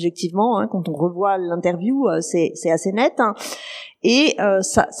l'écran. Objectivement, hein, quand on revoit l'interview, c'est assez net, hein. Et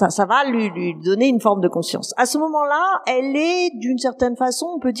ça va lui donner une forme de conscience. À ce moment-là, elle est d'une certaine façon,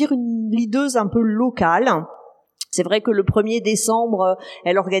 on peut dire, une leaduse un peu locale. C'est vrai que le 1er décembre,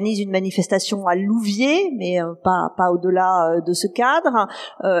 elle organise une manifestation à Louviers, mais pas au-delà de ce cadre.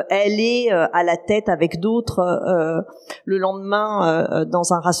 Elle est à la tête avec d'autres le lendemain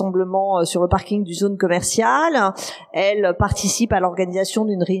dans un rassemblement sur le parking du zone commerciale. Elle participe à l'organisation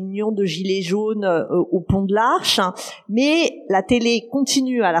d'une réunion de Gilets jaunes au Pont de l'Arche. Mais la télé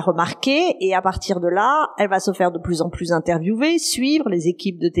continue à la remarquer et à partir de là, elle va se faire de plus en plus interviewer, suivre. Les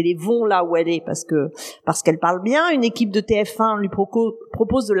équipes de télé vont là où elle est parce qu'elle parle bien. Une équipe de TF1 lui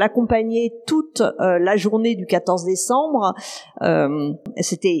propose de l'accompagner toute la journée du 14 décembre.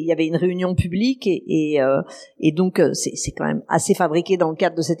 Il y avait une réunion publique et donc c'est quand même assez fabriqué dans le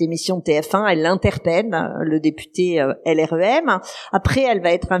cadre de cette émission de TF1. Elle l'interpelle, le député LREM. Après, elle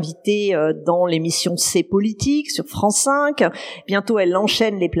va être invitée dans l'émission C'est politique sur France 5. Bientôt, elle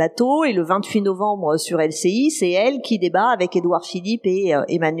enchaîne les plateaux et le 28 novembre sur LCI, c'est elle qui débat avec Édouard Philippe et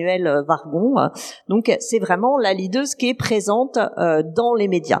Emmanuel Vargon. Donc, c'est vraiment la leaduse qui est présente dans les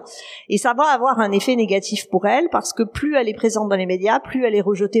médias. Et ça va avoir un effet négatif pour elle parce que plus elle est présente dans les médias, plus elle est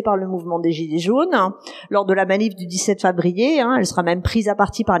rejetée par le mouvement des Gilets jaunes. Lors de la manif du 17 février, elle sera même prise à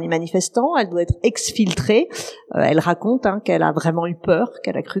partie par les manifestants, elle doit être exfiltrée. Elle raconte qu'elle a vraiment eu peur,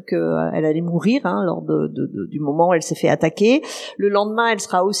 qu'elle a cru qu'elle allait mourir lors du moment où elle s'est fait attaquer. Le lendemain, elle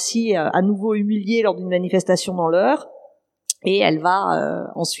sera aussi à nouveau humiliée lors d'une manifestation dans l'Eure. Et elle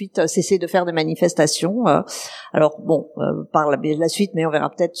va ensuite cesser de faire des manifestations. Alors bon, par la suite, mais on verra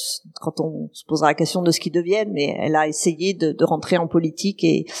peut-être quand on se posera la question de ce qu'ils deviennent. Mais elle a essayé de rentrer en politique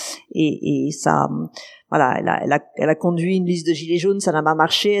et ça, voilà, elle a conduit une liste de Gilets jaunes, ça n'a pas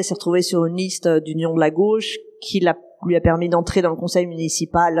marché. Elle s'est retrouvée sur une liste d'Union de la gauche qui lui a permis d'entrer dans le conseil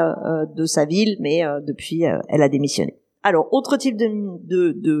municipal de sa ville, mais depuis, elle a démissionné. Alors, autre type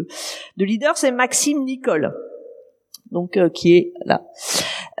de leader, c'est Maxime Nicole. Donc qui est là.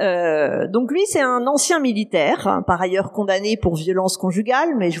 Donc lui, c'est un ancien militaire, par ailleurs condamné pour violence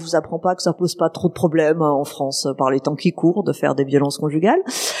conjugale, mais je vous apprends pas que ça pose pas trop de problèmes en France par les temps qui courent de faire des violences conjugales.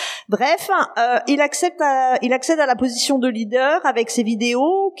 Bref, il accède à la position de leader avec ses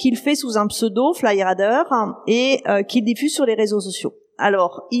vidéos qu'il fait sous un pseudo Flyradder et qu'il diffuse sur les réseaux sociaux.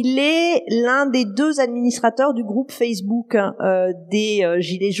 Alors, il est l'un des 2 administrateurs du groupe Facebook des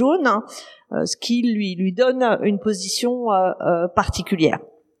Gilets jaunes, ce qui lui donne une position particulière.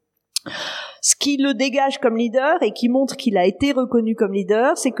 Ce qui le dégage comme leader et qui montre qu'il a été reconnu comme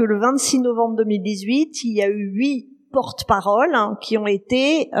leader, c'est que le 26 novembre 2018, il y a eu 8 porte-parole qui ont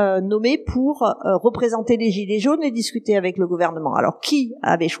été nommés pour représenter les Gilets jaunes et discuter avec le gouvernement. Alors, qui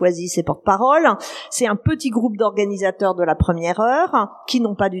avait choisi ces porte-paroles? C'est un petit groupe d'organisateurs de la première heure qui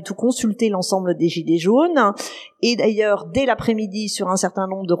n'ont pas du tout consulté l'ensemble des Gilets jaunes. Et d'ailleurs, dès l'après-midi, sur un certain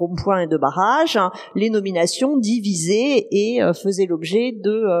nombre de ronds-points et de barrages, les nominations divisaient et faisaient l'objet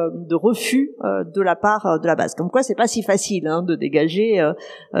de refus de la part de la base. Comme quoi, c'est pas si facile de dégager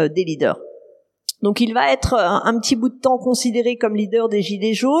des leaders. Donc il va être un petit bout de temps considéré comme leader des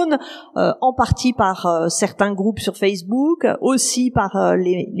Gilets jaunes, en partie par certains groupes sur Facebook, aussi par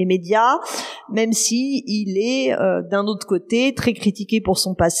les médias, même si il est d'un autre côté très critiqué pour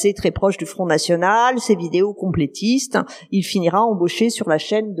son passé très proche du Front National, ses vidéos complétistes. Il finira embauché sur la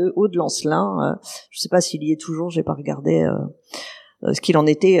chaîne de Aude Lancelin. Je ne sais pas s'il y est toujours, j'ai pas regardé ce qu'il en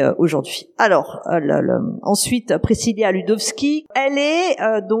était aujourd'hui. Alors, ensuite, Priscilla Ludowski, elle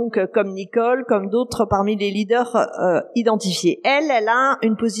est donc comme Nicole, comme d'autres parmi les leaders identifiés. Elle a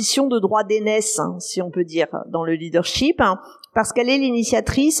une position de droit d'aînesse, hein, si on peut dire, dans le leadership, hein, parce qu'elle est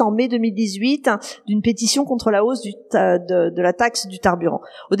l'initiatrice en mai 2018 d'une pétition contre la hausse de la taxe du carburant.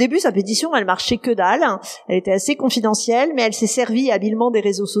 Au début, sa pétition, elle marchait que dalle, elle était assez confidentielle, mais elle s'est servie habilement des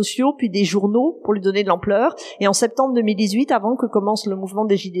réseaux sociaux puis des journaux pour lui donner de l'ampleur. Et en septembre 2018, avant que commence le mouvement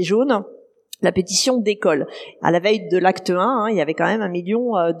des Gilets jaunes, la pétition décolle. À la veille de l'acte 1, il y avait quand même 1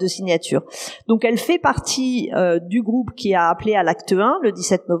 million de signatures. Donc elle fait partie du groupe qui a appelé à l'acte 1 le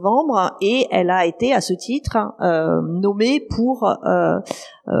 17 novembre et elle a été à ce titre nommée pour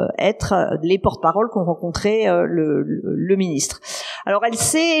être les porte-paroles qu'ont rencontré le ministre. Alors elle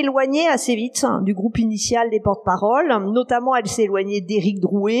s'est éloignée assez vite du groupe initial des porte-paroles, notamment elle s'est éloignée d'Éric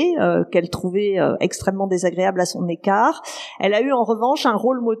Drouet, qu'elle trouvait extrêmement désagréable à son écart. Elle a eu en revanche un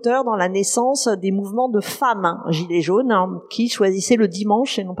rôle moteur dans la naissance des mouvements de femmes gilets jaunes qui choisissaient le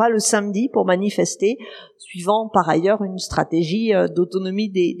dimanche et non pas le samedi pour manifester, suivant par ailleurs une stratégie d'autonomie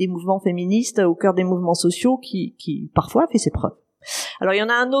des mouvements féministes au cœur des mouvements sociaux qui parfois a fait ses preuves. Alors il y en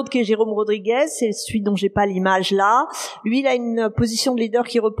a un autre qui est Jérôme Rodriguez, c'est celui dont j'ai pas l'image là. Lui, il a une position de leader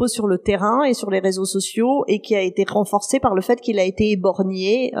qui repose sur le terrain et sur les réseaux sociaux et qui a été renforcée par le fait qu'il a été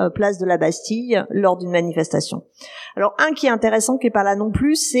éborgné place de la Bastille lors d'une manifestation. Alors un qui est intéressant, qui est pas là non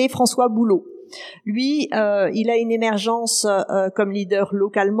plus, c'est François Boulot. Lui, il a une émergence comme leader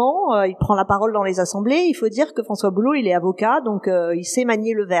localement, il prend la parole dans les assemblées. Il faut dire que François Boulot, il est avocat, donc il sait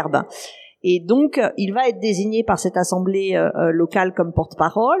manier le verbe. Et donc, il va être désigné par cette assemblée locale comme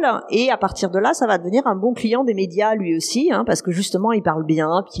porte-parole, et à partir de là, ça va devenir un bon client des médias lui aussi, parce que justement, il parle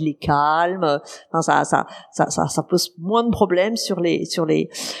bien, puis il est calme. Enfin, ça pose moins de problèmes sur les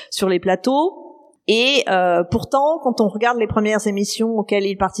plateaux. Et pourtant, quand on regarde les premières émissions auxquelles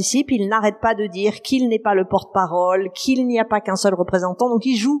il participe, il n'arrête pas de dire qu'il n'est pas le porte-parole, qu'il n'y a pas qu'un seul représentant. Donc,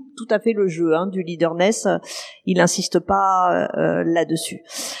 il joue tout à fait le jeu du leaderness. Il n'insiste pas là-dessus.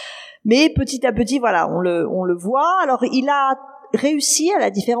 Mais petit à petit, voilà, on le voit. Alors, il a réussi, à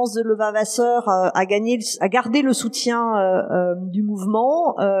la différence de Levavasseur, à garder le soutien du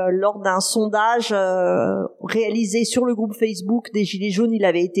mouvement lors d'un sondage réalisé sur le groupe Facebook des Gilets jaunes. Il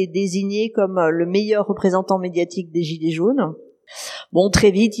avait été désigné comme le meilleur représentant médiatique des Gilets jaunes. Bon, très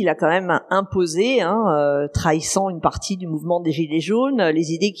vite, il a quand même imposé, trahissant une partie du mouvement des Gilets jaunes,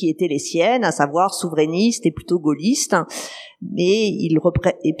 les idées qui étaient les siennes, à savoir souverainistes et plutôt gaullistes. Mais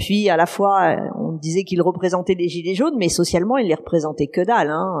et puis à la fois on disait qu'il représentait les Gilets jaunes, mais socialement il les représentait que dalle.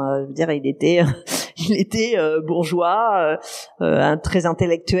 Je veux dire, il était bourgeois, très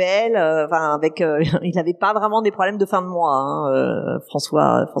intellectuel, il n'avait pas vraiment des problèmes de fin de mois,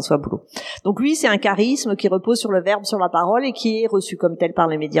 François Boulot. Donc lui, c'est un charisme qui repose sur le verbe, sur la parole, et qui est reçu comme tel par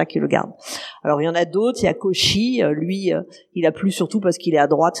les médias qui le gardent. Alors il y en a d'autres, il y a Cauchy, lui il a plu surtout parce qu'il est à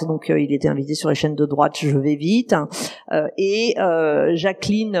droite, donc il était invité sur les chaînes de droite, je vais vite, et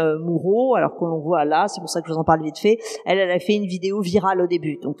Jacqueline Moureau, alors qu'on voit là, c'est pour ça que je vous en parle vite fait, elle a fait une vidéo virale au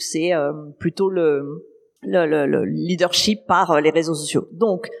début, donc c'est plutôt le leadership par les réseaux sociaux.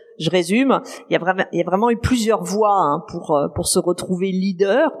 Donc je résume, il y a vraiment eu plusieurs voies pour se retrouver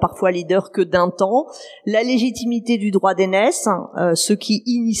leader, parfois leader que d'un temps. La légitimité du droit d'aînesse, ceux qui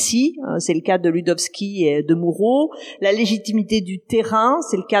initient, c'est le cas de Ludowski et de Moureau. La légitimité du terrain,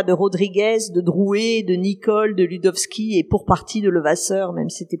 c'est le cas de Rodriguez, de Drouet, de Nicole, de Ludowski et pour partie de Levasseur, même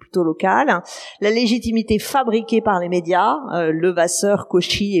si c'était plutôt local. La légitimité fabriquée par les médias, Levasseur,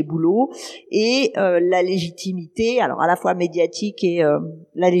 Cauchy et Boulot. Et la légitimité, alors à la fois médiatique et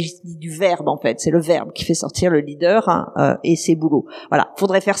la légitimité du verbe, en fait, c'est le verbe qui fait sortir le leader, et c'est Boulot. Voilà,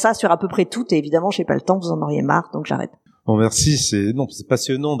 faudrait faire ça sur à peu près tout, et évidemment j'ai pas le temps, vous en auriez marre, donc j'arrête. Bon, merci, c'est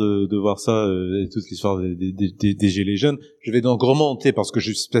passionnant de voir ça, toute l'histoire des Gilets jaunes. Je vais donc remonter, parce que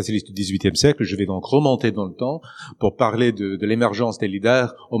je suis spécialiste du XVIIIe siècle, je vais donc remonter dans le temps pour parler de l'émergence des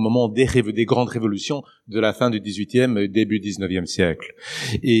leaders au moment des grandes révolutions de la fin du XVIIIe, début XIXe siècle.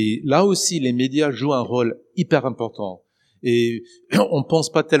 Et là aussi, les médias jouent un rôle hyper important. Et on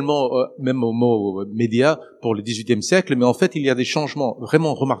pense pas tellement même au mot média pour le XVIIIe siècle, mais en fait il y a des changements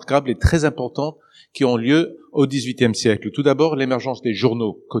vraiment remarquables et très importants qui ont lieu au XVIIIe siècle. Tout d'abord, l'émergence des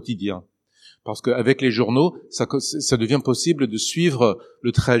journaux quotidiens. Parce qu'avec les journaux, ça devient possible de suivre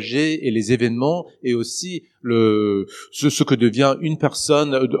le trajet et les événements et aussi ce que devient une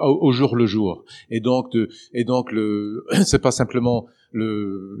personne au jour le jour. Et donc c'est pas simplement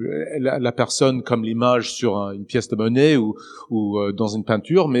la personne comme l'image sur une pièce de monnaie ou dans une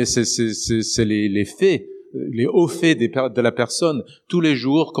peinture, mais c'est les faits, les hauts faits de la personne tous les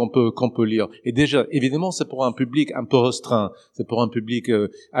jours qu'on peut lire. Et déjà, évidemment, c'est pour un public un peu restreint, c'est pour un public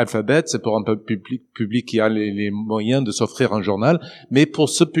alphabète, c'est pour un public qui a les moyens de s'offrir un journal, mais pour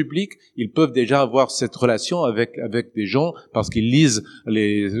ce public, ils peuvent déjà avoir cette relation avec des gens parce qu'ils lisent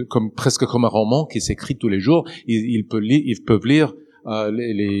presque comme un roman qui s'écrit tous les jours. Ils peuvent lire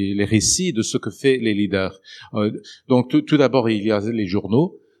les récits de ce que fait les leaders. Donc tout d'abord, il y a les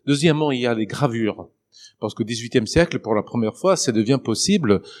journaux. Deuxièmement, il y a les gravures. Parce qu'au XVIIIe siècle, pour la première fois, ça devient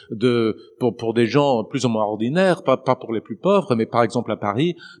possible pour des gens plus ou moins ordinaires, pas pour les plus pauvres, mais par exemple à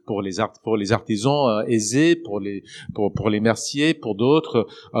Paris, pour les artisans aisés, pour les merciers, pour d'autres,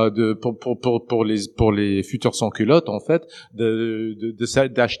 pour les futurs sans-culottes, en fait,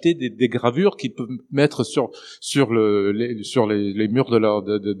 d'acheter des gravures qu'ils peuvent mettre sur les murs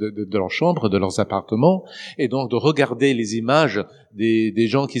de leur chambre, de leurs appartements, et donc de regarder les images des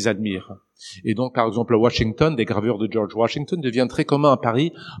gens qu'ils admirent. Et donc, par exemple, Washington, des gravures de George Washington devient très commun à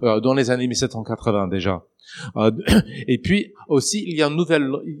Paris dans les années 1780 déjà. Et puis aussi, il y a une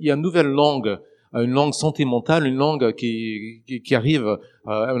nouvelle langue, une langue sentimentale, une langue qui arrive,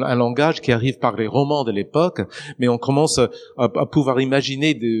 un langage qui arrive par les romans de l'époque, mais on commence à pouvoir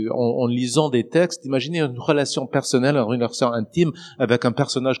imaginer, en lisant des textes, imaginer une relation personnelle, une relation intime avec un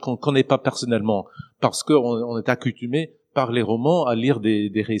personnage qu'on connaît pas personnellement, parce qu'on est accoutumé par les romans à lire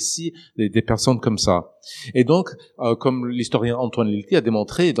des récits des personnes comme ça. Et donc, comme l'historien Antoine Lilti a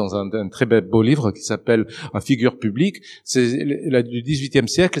démontré dans un très beau livre qui s'appelle Figure publique, du XVIIIe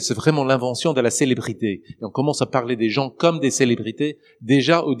siècle, c'est vraiment l'invention de la célébrité. Et on commence à parler des gens comme des célébrités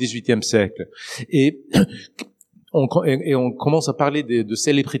déjà au XVIIIe siècle. Et on commence à parler de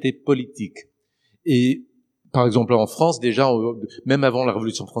célébrités politiques. Et par exemple, en France, déjà, même avant la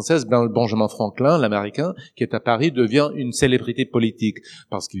Révolution française, Benjamin Franklin, l'Américain, qui est à Paris, devient une célébrité politique.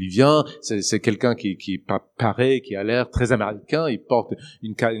 Parce qu'il vient, c'est quelqu'un qui paraît, qui a l'air très américain, il porte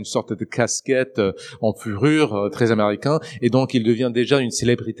une sorte de casquette en fourrure, très américain, et donc il devient déjà une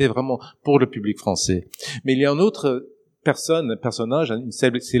célébrité vraiment pour le public français. Mais il y a un autre personnage, une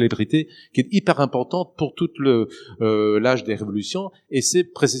célébrité qui est hyper importante pour tout l'âge des révolutions, et c'est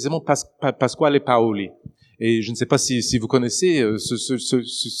précisément Pasquale Paoli. Et je ne sais pas si vous connaissez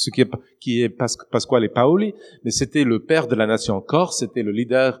qui est Pasquale Paoli, mais c'était le père de la nation corse, c'était le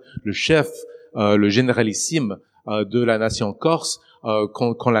leader, le chef, le généralissime de la nation corse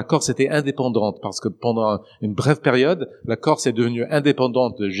quand la Corse était indépendante, parce que pendant une brève période, la Corse est devenue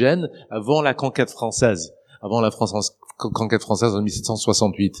indépendante de Gênes avant la conquête française, avant la conquête française en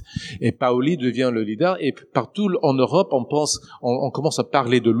 1768. Et Paoli devient le leader, et partout en Europe, on commence à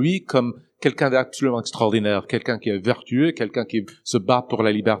parler de lui comme quelqu'un d'absolument extraordinaire, quelqu'un qui est vertueux, quelqu'un qui se bat pour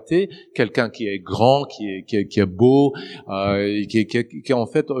la liberté, quelqu'un qui est grand, qui est beau, qui en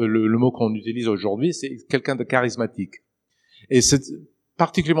fait, le mot qu'on utilise aujourd'hui, c'est quelqu'un de charismatique. Et c'est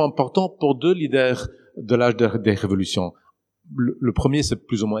particulièrement important pour deux leaders de l'âge des révolutions. Le premier, c'est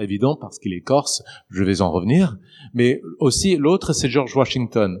plus ou moins évident parce qu'il est corse, je vais en revenir, mais aussi l'autre, c'est George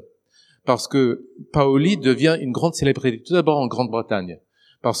Washington, parce que Paoli devient une grande célébrité, tout d'abord en Grande-Bretagne,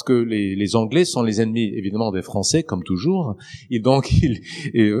 parce que les Anglais sont les ennemis, évidemment, des Français, comme toujours, et donc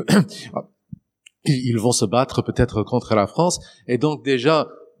ils vont se battre peut-être contre la France, et donc déjà,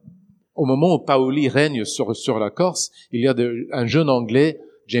 au moment où Paoli règne sur la Corse, il y a un jeune Anglais,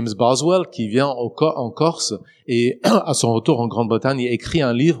 James Boswell, qui vient en Corse, et à son retour en Grande-Bretagne, il écrit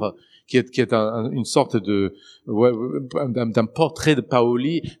un livre qui est une sorte d'un portrait de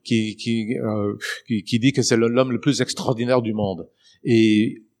Paoli qui dit que c'est l'homme le plus extraordinaire du monde.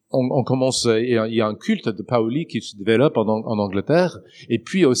 Et on commence, il y a un culte de Paoli qui se développe en Angleterre, et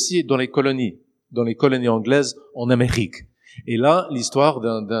puis aussi dans les colonies anglaises en Amérique. Et là, l'histoire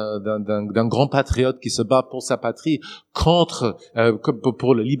d'un grand patriote qui se bat pour sa patrie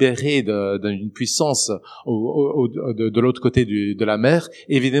pour le libérer d'une puissance de l'autre côté de la mer,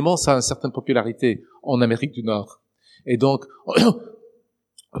 évidemment, ça a une certaine popularité en Amérique du Nord. Et donc,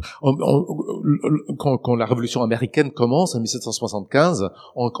 quand la révolution américaine commence en 1775,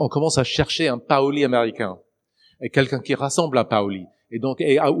 on commence à chercher un Paoli américain, et quelqu'un qui rassemble à Paoli, et donc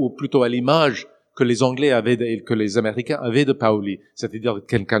ou plutôt à l'image que les Anglais avaient et que les Américains avaient de Paoli, c'est-à-dire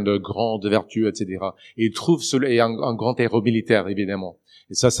quelqu'un de grand, de vertueux, etc. Et ils trouvent un grand héros militaire, évidemment.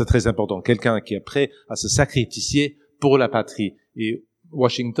 Et ça, c'est très important. Quelqu'un qui est prêt à se sacrifier pour la patrie. Et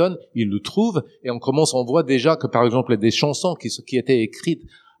Washington, il le trouve, et on voit déjà que, par exemple, des chansons qui étaient écrites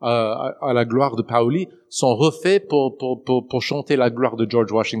à la gloire de Paoli sont refaites pour chanter la gloire de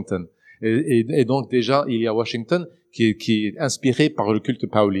George Washington. Et donc déjà, il y a Washington qui est inspiré par le culte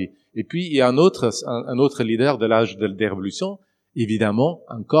Paoli. Et puis, il y a un autre leader de l'âge des révolutions, évidemment,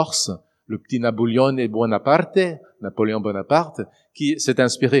 un Corse, le petit Napoléon Bonaparte, qui s'est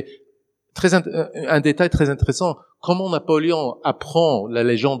inspiré. Un détail très intéressant, comment Napoléon apprend la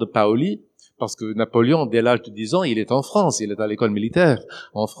légende de Paoli, parce que Napoléon, dès l'âge de 10 ans, il est en France, il est à l'école militaire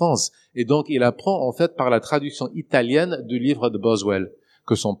en France. Et donc, il apprend en fait par la traduction italienne du livre de Boswell,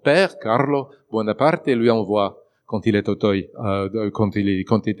 que son père, Carlo Bonaparte, lui envoie quand il est au Toy, quand il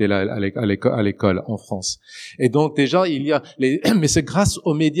était là à l'école en France. Et donc déjà il y a mais c'est grâce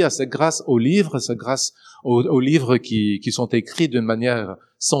aux médias, c'est grâce aux livres, c'est grâce aux livres qui sont écrits d'une manière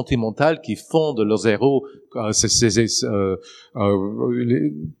sentimentale, qui fondent leurs héros, un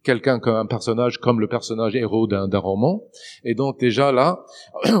personnage comme le personnage héros d'un roman. Et donc déjà là,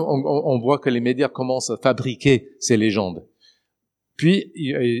 on voit que les médias commencent à fabriquer ces légendes. Puis,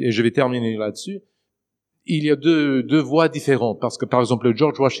 et je vais terminer là-dessus, il y a deux voies différentes, parce que par exemple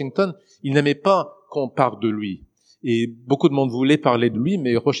George Washington, il n'aimait pas qu'on parle de lui, et beaucoup de monde voulait parler de lui,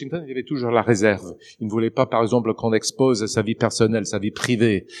 mais Washington il avait toujours la réserve. Il ne voulait pas par exemple qu'on expose sa vie personnelle, sa vie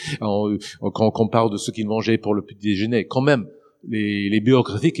privée, qu'on parle de ce qu'il mangeait pour le petit déjeuner. Quand même, les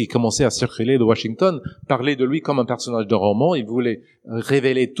biographies qui commençaient à circuler de Washington parlaient de lui comme un personnage de roman. Il voulait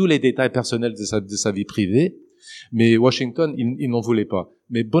révéler tous les détails personnels de sa vie privée. Mais Washington, il n'en voulait pas.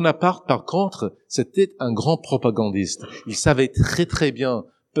 Mais Bonaparte, par contre, c'était un grand propagandiste. Il savait très très bien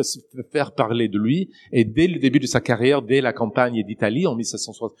faire parler de lui, et dès le début de sa carrière, dès la campagne d'Italie en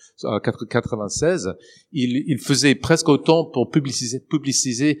 1796, il faisait presque autant pour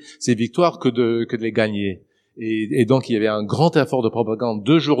publiciser ses victoires que de les gagner. Et donc il y avait un grand effort de propagande,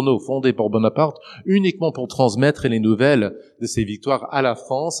 2 journaux fondés par Bonaparte uniquement pour transmettre les nouvelles de ses victoires à la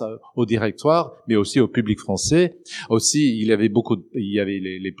France, au directoire, mais aussi au public français. Aussi il y avait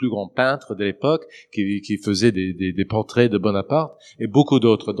les plus grands peintres de l'époque qui faisaient des portraits de Bonaparte, et beaucoup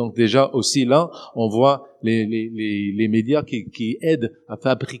d'autres. Donc déjà aussi là on voit les médias qui aident à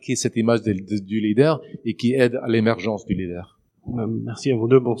fabriquer cette image du leader, et qui aident à l'émergence du leader. Merci à vous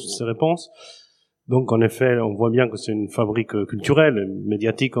deux pour ces réponses. Donc, en effet, on voit bien que c'est une fabrique culturelle,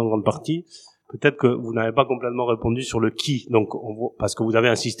 médiatique en grande partie. Peut-être que vous n'avez pas complètement répondu sur le qui. Donc, parce que vous avez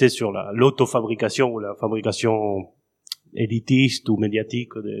insisté sur l'autofabrication ou la fabrication élitiste ou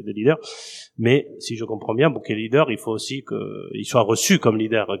médiatique des leaders. Mais, si je comprends bien, pour qu'il y ait leader, il faut aussi qu'il soit reçu comme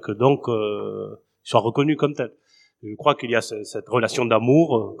leader et que donc, il soit reconnu comme tel. Je crois qu'il y a cette relation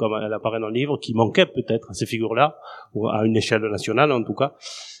d'amour, comme elle apparaît dans le livre, qui manquait peut-être à ces figures-là, ou à une échelle nationale en tout cas,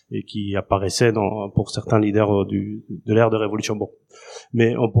 et qui apparaissait pour certains leaders de l'ère de révolution. Bon,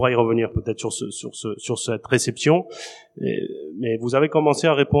 mais on pourra y revenir peut-être sur cette réception. Mais vous avez commencé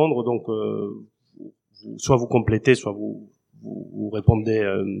à répondre, donc soit vous complétez, soit vous répondez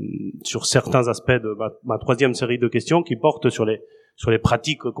sur certains aspects de ma troisième série de questions qui portent sur les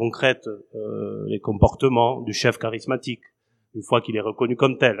pratiques concrètes, les comportements du chef charismatique, une fois qu'il est reconnu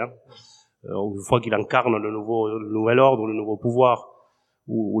comme tel, une fois qu'il incarne le nouvel ordre, le nouveau pouvoir,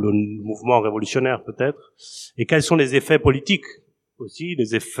 ou le mouvement révolutionnaire peut-être, et quels sont les effets politiques aussi,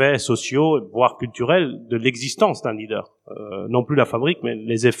 les effets sociaux, voire culturels de l'existence d'un leader, non plus la fabrique, mais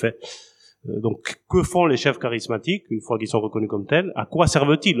les effets. Donc, que font les chefs charismatiques une fois qu'ils sont reconnus comme tels? À quoi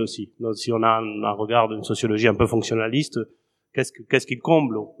servent-ils aussi? Donc, si on a un regard d'une sociologie un peu fonctionnaliste, qu'est-ce qu'ils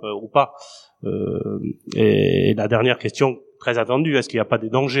comblent ou pas? Et la dernière question très attendue, est-ce qu'il n'y a pas des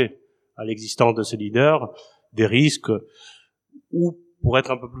dangers à l'existence de ces leaders, des risques, ou pour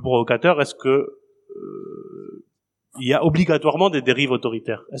être un peu plus provocateur, est-ce que il y a obligatoirement des dérives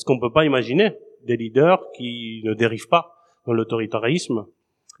autoritaires? Est-ce qu'on peut pas imaginer des leaders qui ne dérivent pas dans l'autoritarisme?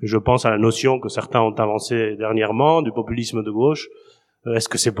 Je pense à la notion que certains ont avancée dernièrement du populisme de gauche. Est-ce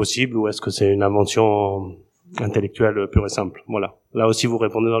que c'est possible, ou est-ce que c'est une invention intellectuelle pure et simple? Voilà. Là aussi, vous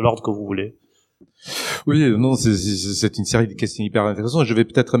répondez dans l'ordre que vous voulez. Oui, non, c'est une série de questions hyper intéressantes. Je vais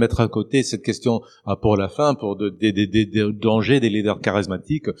peut-être mettre à côté cette question pour la fin, pour des dangers des leaders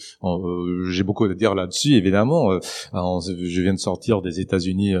charismatiques. J'ai beaucoup à dire là-dessus, évidemment. Je viens de sortir des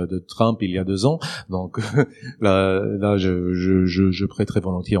États-Unis de Trump il y a 2 ans, donc là, je pourrais très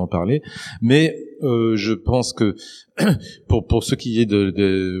volontiers en parler. Mais je pense que pour ce qui est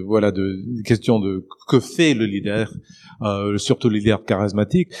de question de que fait le leader, surtout le leader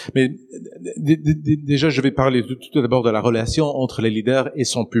charismatique, mais déjà je vais parler tout d'abord de la relation entre les leaders et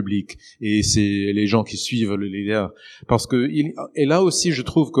son public, et c'est les gens qui suivent le leader, parce que et là aussi je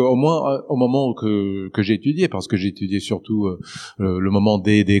trouve qu'au moins au moment que j'ai étudié, parce que j'ai étudié surtout le moment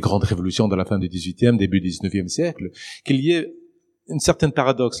des grandes révolutions de la fin du XVIIIe, début du XIXe siècle, qu'il y ait une certaine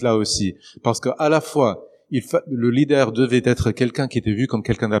paradoxe là aussi, parce que à la fois le leader devait être quelqu'un qui était vu comme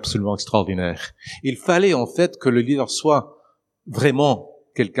quelqu'un d'absolument extraordinaire. Il fallait en fait que le leader soit vraiment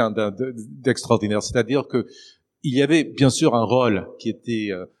quelqu'un d'extraordinaire, c'est-à-dire que il y avait bien sûr un rôle qui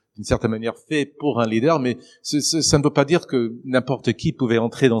était d'une certaine manière fait pour un leader, mais ça ne veut pas dire que n'importe qui pouvait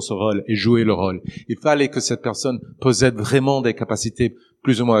entrer dans ce rôle et jouer le rôle. Il fallait que cette personne possède vraiment des capacités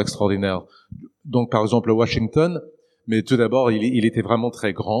plus ou moins extraordinaires. Donc par exemple Washington, mais tout d'abord, il était vraiment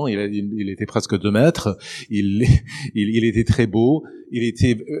très grand. Il était presque 2 mètres. Il était très beau. Il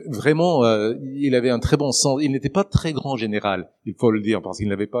était vraiment. Il avait un très bon sens. Il n'était pas très grand général, il faut le dire, parce qu'il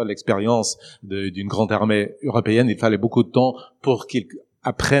n'avait pas l'expérience d'une grande armée européenne. Il fallait beaucoup de temps pour qu'il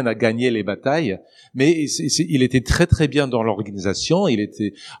apprenne à gagner les batailles, mais il était très très bien dans l'organisation, il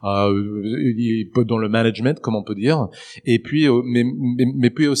était dans le management, comme on peut dire, et puis mais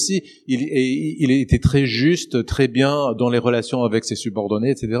puis aussi il était très juste, très bien dans les relations avec ses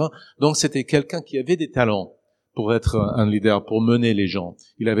subordonnés, etc. Donc c'était quelqu'un qui avait des talents pour être un leader, pour mener les gens.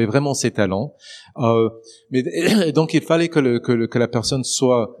 Il avait vraiment ces talents, mais et donc il fallait que la personne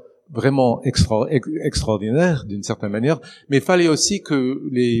soit vraiment extraordinaire d'une certaine manière, mais il fallait aussi que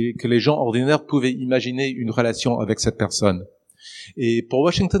les gens ordinaires pouvaient imaginer une relation avec cette personne. Et pour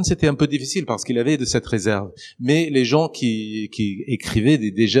Washington, c'était un peu difficile parce qu'il avait de cette réserve. Mais les gens qui écrivaient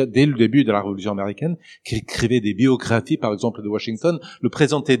déjà dès le début de la Révolution américaine, qui écrivaient des biographies, par exemple, de Washington, le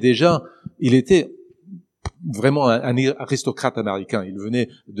présentaient déjà. Il était vraiment un aristocrate américain. Il venait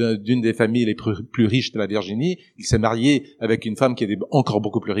d'une des familles les plus riches de la Virginie. Il s'est marié avec une femme qui était encore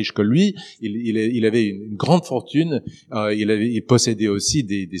beaucoup plus riche que lui. Il avait une grande fortune. Il possédait aussi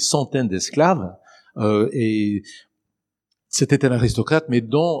des centaines d'esclaves. Et c'était un aristocrate, mais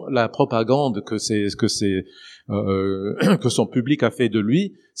dans la propagande que son public a fait de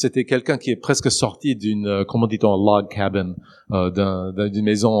lui, c'était quelqu'un qui est presque sorti d'une, comment dit-on, log cabin, d'une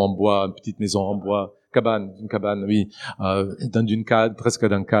maison en bois, une petite maison en bois, une cabane, oui, d'une case, presque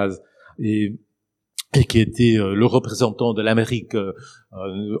d'une case, et qui était le représentant de l'Amérique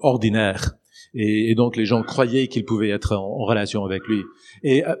ordinaire. Et donc les gens croyaient qu'ils pouvaient être en relation avec lui.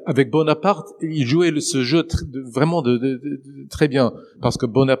 Et avec Bonaparte, il jouait ce jeu vraiment très bien, parce que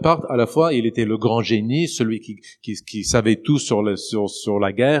Bonaparte, à la fois, il était le grand génie, celui qui savait tout sur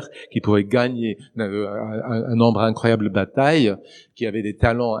la guerre, qui pouvait gagner un nombre incroyable de batailles, qui avait des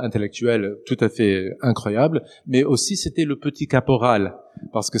talents intellectuels tout à fait incroyables, mais aussi c'était le petit caporal,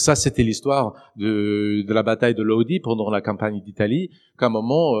 parce que ça c'était l'histoire de la bataille de Lodi pendant la campagne d'Italie, qu'à un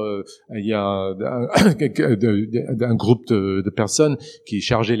moment il y a un groupe de personnes qui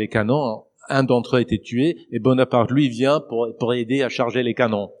chargeaient les canons, un d'entre eux a été tué et Bonaparte lui vient pour aider à charger les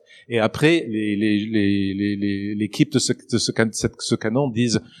canons. Et après, l'équipe de ce canon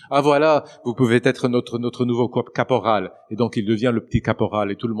disent « Ah voilà, vous pouvez être notre nouveau caporal. » Et donc, il devient le petit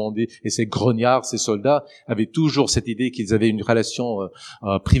caporal. Et tout le monde dit, et ces grognards, ces soldats, avaient toujours cette idée qu'ils avaient une relation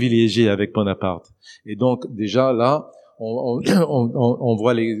privilégiée avec Bonaparte. Et donc, déjà là, on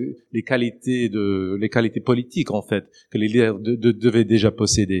voit les qualités politiques, en fait, que les leaders devaient déjà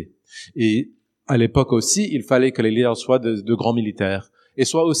posséder. Et à l'époque aussi, il fallait que les leaders soient de grands militaires. Et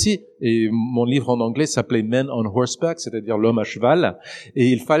soit aussi, et mon livre en anglais s'appelait Men on Horseback, c'est-à-dire l'homme à cheval, et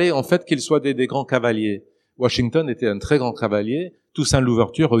il fallait en fait qu'ils soient des grands cavaliers. Washington était un très grand cavalier, Toussaint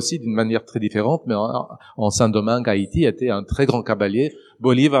Louverture aussi d'une manière très différente, mais en Saint-Domingue, Haïti, était un très grand cavalier.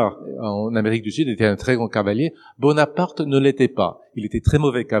 Bolivar, en Amérique du Sud, était un très grand cavalier. Bonaparte ne l'était pas. Il était très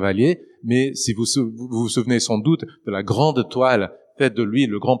mauvais cavalier, mais si vous vous souvenez sans doute de la grande toile faite de lui,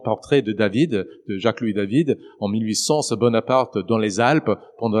 le grand portrait de David, de Jacques-Louis David, en 1800, ce Bonaparte dans les Alpes,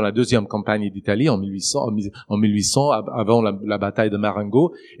 pendant la deuxième campagne d'Italie, en 1800, avant la bataille de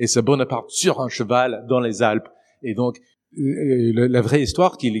Marengo, et ce Bonaparte sur un cheval dans les Alpes. Et donc, la vraie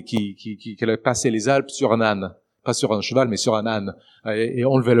histoire qu'il a passé les Alpes sur un âne. Pas sur un cheval, mais sur un âne. Et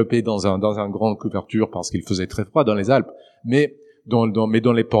enveloppé dans un grand couverture parce qu'il faisait très froid dans les Alpes. Mais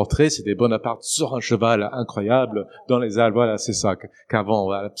dans les portraits, c'était Bonaparte sur un cheval incroyable dans les Alpes. Voilà, c'est ça qu'avant,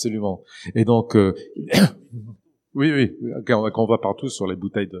 voilà, absolument. Et donc, oui, qu'on voit partout sur les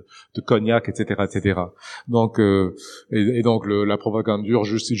bouteilles de cognac, etc. Donc, donc la propagande dure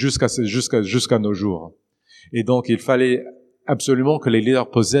jusqu'à nos jours. Et donc, il fallait absolument que les leaders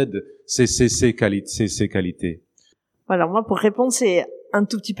possèdent ces qualités. Voilà, moi pour répondre, c'est un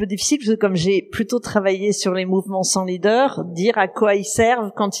tout petit peu difficile parce que comme j'ai plutôt travaillé sur les mouvements sans leader, dire à quoi ils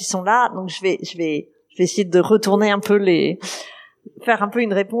servent quand ils sont là. Donc je vais essayer de retourner un peu faire un peu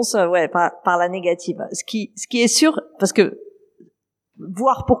une réponse par la négative. Ce qui est sûr, parce que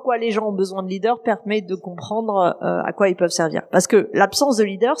voir pourquoi les gens ont besoin de leaders permet de comprendre à quoi ils peuvent servir. Parce que l'absence de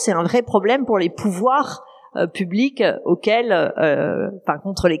leader, c'est un vrai problème pour les pouvoirs publics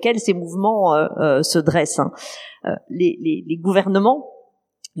contre lesquels ces mouvements se dressent. Les gouvernements,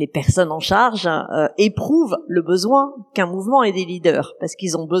 les personnes en charge éprouvent le besoin qu'un mouvement ait des leaders, parce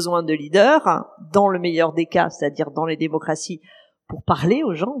qu'ils ont besoin de leaders, dans le meilleur des cas, c'est-à-dire dans les démocraties, pour parler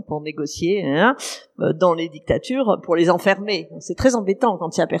aux gens, pour négocier, dans les dictatures, pour les enfermer. C'est très embêtant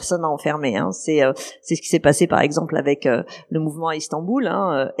quand il y a personne à enfermer. C'est ce qui s'est passé par exemple avec le mouvement à Istanbul.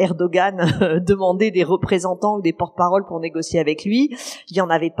 Erdogan demandait des représentants ou des porte-paroles pour négocier avec lui. Il y en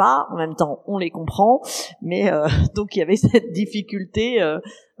avait pas. En même temps, on les comprend, mais donc il y avait cette difficulté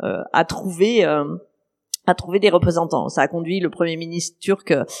à trouver des représentants. Ça a conduit le Premier ministre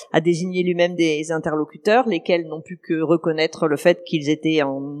turc à désigner lui-même des interlocuteurs, lesquels n'ont pu que reconnaître le fait qu'ils étaient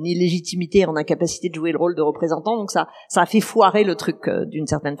en illégitimité, en incapacité de jouer le rôle de représentants. Donc ça a fait foirer le truc d'une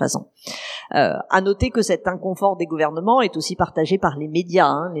certaine façon. À noter que cet inconfort des gouvernements est aussi partagé par les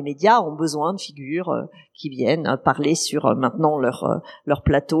médias. Les médias ont besoin de figures qui viennent parler sur maintenant leur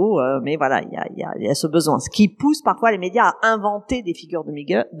plateau, mais voilà, il y a ce besoin. Ce qui pousse parfois les médias à inventer des figures de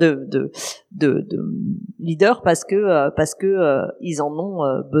leaders parce que ils en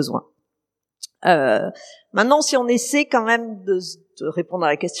ont besoin. Maintenant, si on essaie quand même de répondre à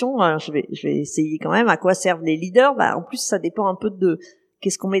la question, je vais essayer quand même à quoi servent les leaders. En plus, ça dépend un peu de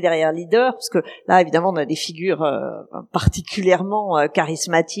qu'est-ce qu'on met derrière leader, parce que là, évidemment, on a des figures particulièrement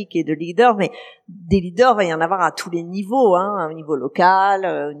charismatiques et de leaders, mais des leaders, il va y en avoir à tous les niveaux, au niveau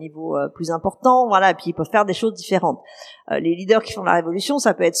local, au niveau plus important, voilà, et puis ils peuvent faire des choses différentes. Les leaders qui font la révolution,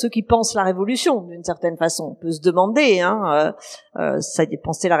 ça peut être ceux qui pensent la révolution, d'une certaine façon. On peut se demander, ça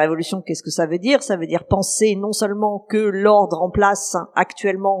penser la révolution, qu'est-ce que ça veut dire? Ça veut dire penser non seulement que l'ordre en place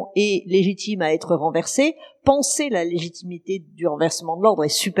actuellement est légitime à être renversé, penser la légitimité du renversement de l'ordre est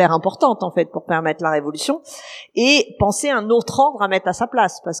super importante, en fait, pour permettre la révolution, et penser un autre ordre à mettre à sa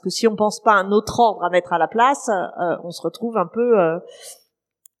place, parce que si on pense pas un autre ordre à mettre à la place, on se retrouve un peu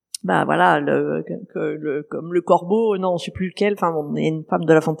comme le corbeau, non, je sais plus lequel, il y a une femme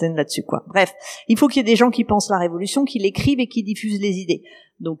de La Fontaine là-dessus, quoi. Bref, il faut qu'il y ait des gens qui pensent la révolution, qui l'écrivent et qui diffusent les idées.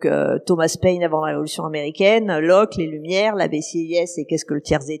 Donc Thomas Paine avant la Révolution américaine, Locke, les Lumières, la BCIS et qu'est-ce que le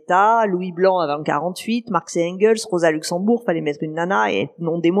tiers-état, Louis Blanc avant le 48, Marx et Engels, Rosa Luxembourg, fallait mettre une nana et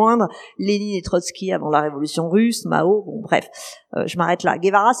non des moindres, Lénine et Trotsky avant la Révolution russe, Mao, bon bref, je m'arrête là.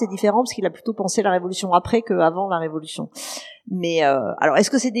 Guevara c'est différent parce qu'il a plutôt pensé la Révolution après qu'avant la Révolution. Mais alors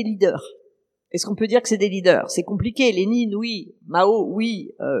est-ce que c'est des leaders ? Est-ce qu'on peut dire que c'est des leaders ? C'est compliqué. Lénine, oui. Mao,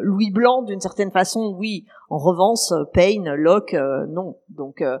 oui. Louis Blanc, d'une certaine façon, oui. En revanche, Paine, Locke, non.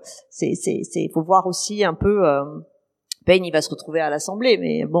 Donc, faut voir aussi un peu. Paine, il va se retrouver à l'Assemblée,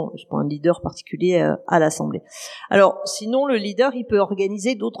 mais bon, je prends un leader particulier à l'Assemblée. Alors, sinon, le leader, il peut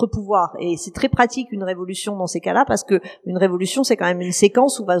organiser d'autres pouvoirs, et c'est très pratique une révolution dans ces cas-là, parce que une révolution, c'est quand même une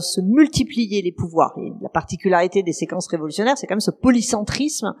séquence où va se multiplier les pouvoirs. Et la particularité des séquences révolutionnaires, c'est quand même ce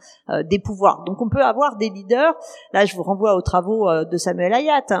polycentrisme des pouvoirs. Donc, on peut avoir des leaders. Là, je vous renvoie aux travaux de Samuel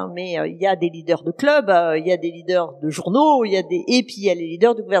Hayat, mais il y a des leaders de clubs, il y a des leaders de journaux, et puis il y a les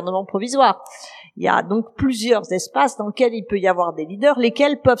leaders du gouvernement provisoire. Il y a donc plusieurs espaces dans lesquels il peut y avoir des leaders,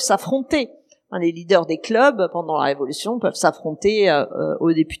 lesquels peuvent s'affronter. Les leaders des clubs, pendant la Révolution, peuvent s'affronter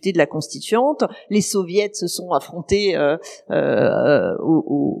aux députés de la Constituante. Les soviets se sont affrontés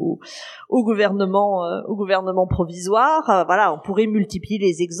au gouvernement provisoire. Voilà, on pourrait multiplier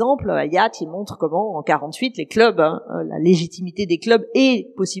les exemples. Hayat, il montre comment, en 48, les clubs, la légitimité des clubs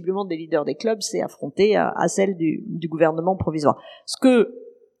et possiblement des leaders des clubs s'est affrontée à celle du gouvernement provisoire. Ce que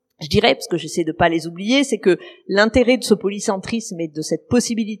je dirais, parce que j'essaie de pas les oublier, c'est que l'intérêt de ce polycentrisme et de cette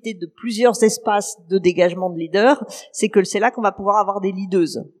possibilité de plusieurs espaces de dégagement de leaders, c'est que c'est là qu'on va pouvoir avoir des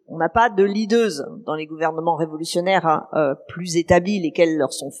leadeuses. On n'a pas de leadeuses dans les gouvernements révolutionnaires plus établis, lesquels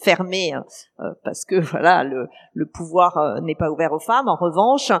leur sont fermés parce que voilà, le pouvoir n'est pas ouvert aux femmes. En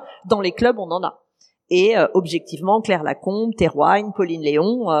revanche, dans les clubs, on en a. Et objectivement, Claire Lacombe, Théroigne, Pauline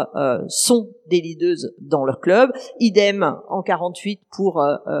Léon sont des leadeuses dans leur club. Idem en 48 pour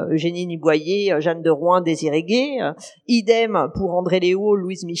Eugénie Niboyer, Jeanne de Rouen, Désirée Guay. Idem pour André Léo,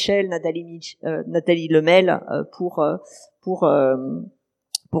 Louise Michel, Nathalie Lemel pour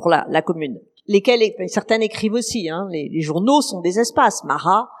la Commune. Lesquels certaines écrivent aussi. Les journaux sont des espaces.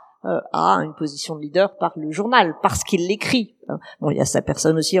 Marat a une position de leader par le journal, parce qu'il l'écrit. Bon, il y a sa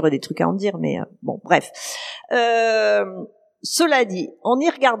personne aussi, il y aurait des trucs à en dire, mais bon, bref. Cela dit, en y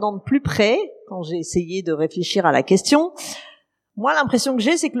regardant de plus près, quand j'ai essayé de réfléchir à la question, moi, l'impression que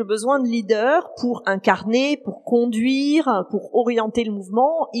j'ai, c'est que le besoin de leader pour incarner, pour conduire, pour orienter le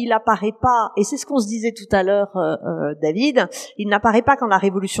mouvement, il apparaît pas, et c'est ce qu'on se disait tout à l'heure, David, il n'apparaît pas quand la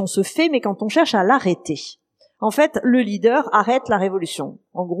révolution se fait, mais quand on cherche à l'arrêter. En fait, le leader arrête la révolution.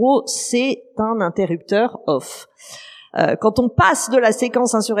 En gros, c'est un interrupteur off. Quand on passe de la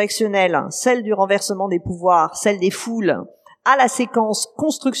séquence insurrectionnelle, celle du renversement des pouvoirs, celle des foules, à la séquence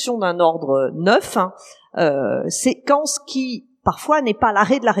construction d'un ordre neuf, séquence qui parfois n'est pas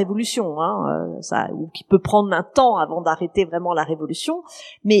l'arrêt de la révolution, ou qui peut prendre un temps avant d'arrêter vraiment la révolution,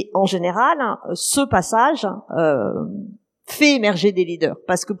 mais en général, ce passage fait émerger des leaders,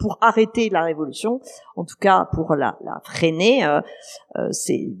 parce que pour arrêter la révolution, en tout cas pour la freiner,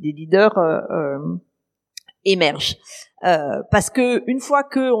 c'est des leaders émergent. Parce que une fois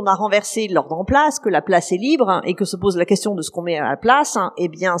que on a renversé l'ordre en place, que la place est libre et que se pose la question de ce qu'on met à la place, eh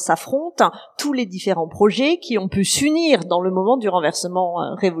bien s'affrontent tous les différents projets qui ont pu s'unir dans le moment du renversement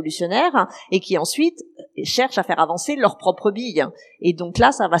révolutionnaire et qui ensuite cherchent à faire avancer leur propre bille. Et donc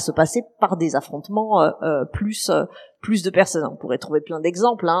là, ça va se passer par des affrontements plus de personnes. On pourrait trouver plein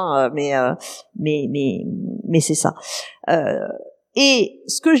d'exemples, mais c'est ça. Et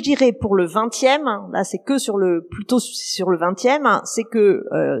ce que je dirais pour le 20e, là c'est que plutôt sur le 20e, c'est que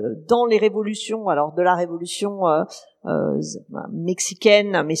dans les révolutions, alors de la révolution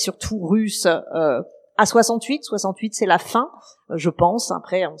mexicaine, mais surtout russe, à 68 c'est la fin, je pense,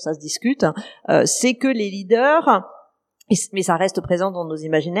 après ça se discute, c'est que les leaders, mais ça reste présent dans nos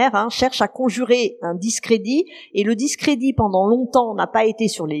imaginaires, cherchent à conjurer un discrédit, et le discrédit pendant longtemps n'a pas été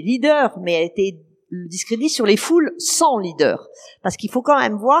sur les leaders, mais a été le discrédit sur les foules sans leader. Parce qu'il faut quand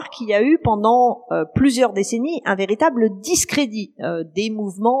même voir qu'il y a eu pendant plusieurs décennies un véritable discrédit des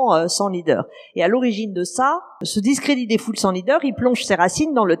mouvements sans leader. Et à l'origine de ça, ce discrédit des foules sans leader, il plonge ses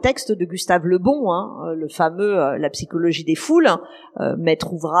racines dans le texte de Gustave Le Bon, le fameux La psychologie des foules,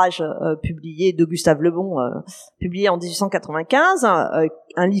 maître ouvrage publié de Gustave Le Bon, publié en 1895,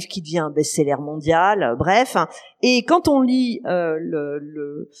 un livre qui devient un best-seller mondial, bref. Et quand on lit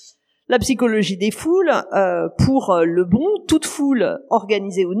La psychologie des foules, pour Le Bon, toute foule,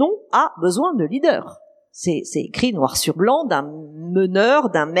 organisée ou non, a besoin de leader. C'est écrit noir sur blanc d'un meneur,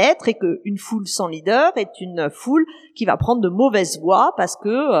 d'un maître, et qu'une foule sans leader est une foule qui va prendre de mauvaises voies parce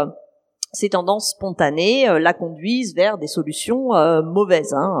que ces tendances spontanées la conduisent vers des solutions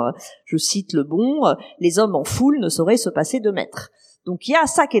mauvaises. Je cite Le Bon, les hommes en foule ne sauraient se passer de maître. Donc il y a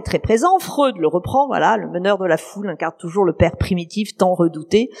ça qui est très présent. Freud le reprend, voilà, le meneur de la foule incarne toujours le père primitif tant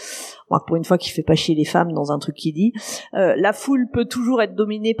redouté. On voit que pour une fois qu'il fait pas chier les femmes dans un truc qu'il dit. La foule peut toujours être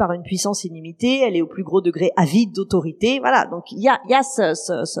dominée par une puissance illimitée, elle est au plus gros degré avide d'autorité. Voilà, donc il y a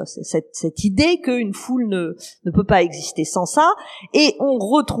cette idée qu'une foule ne peut pas exister sans ça, et on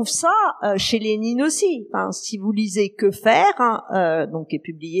retrouve ça chez Lénine aussi. Enfin, si vous lisez Que faire, donc qui est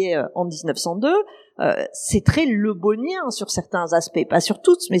publié en 1902, c'est très lebonien sur certains aspects, pas sur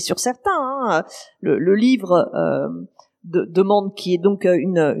tous, mais sur certains. Le livre demande qui est donc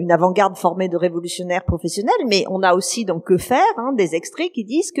une avant-garde formée de révolutionnaires professionnels, mais on a aussi dans Que faire des extraits qui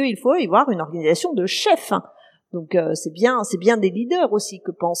disent qu'il faut y avoir une organisation de chefs. Donc c'est bien des leaders aussi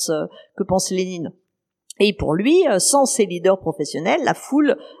que pense Lénine. Et pour lui, sans ces leaders professionnels, la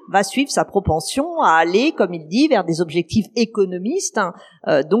foule va suivre sa propension à aller, comme il dit, vers des objectifs économistes,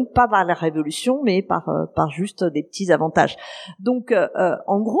 donc pas par la révolution, mais par juste des petits avantages. Donc,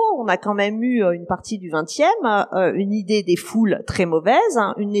 en gros, on a quand même eu une partie du 20e, une idée des foules très mauvaise,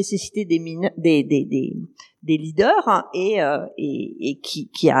 une nécessité des leaders et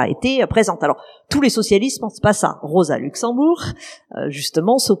qui a été présente. Alors tous les socialistes pensent pas ça. Rosa Luxembourg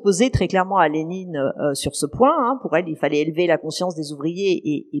justement s'opposait très clairement à Lénine sur ce point. Pour elle, il fallait élever la conscience des ouvriers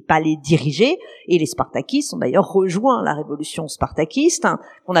et pas les diriger. Et les spartakistes ont d'ailleurs rejoint la révolution spartakiste,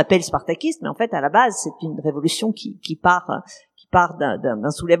 qu'on appelle spartakiste, mais en fait à la base c'est une révolution qui part d'un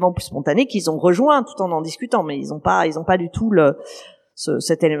soulèvement plus spontané qu'ils ont rejoint tout en discutant, mais ils ont pas du tout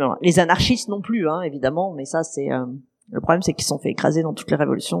cet élément. Les anarchistes non plus, évidemment, mais ça c'est le problème, c'est qu'ils se sont fait écraser dans toutes les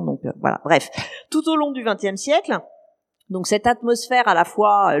révolutions. Donc voilà. Bref, tout au long du XXe siècle, Donc cette atmosphère à la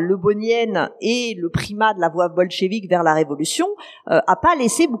fois lebonienne et le primat de la voie bolchevique vers la révolution a pas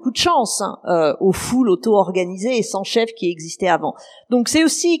laissé beaucoup de chance aux foules auto-organisées et sans chef qui existaient avant. Donc c'est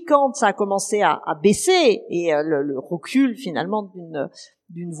aussi quand ça a commencé à baisser et le recul finalement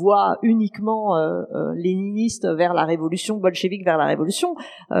d'une voie uniquement léniniste vers la révolution, bolchevique vers la révolution,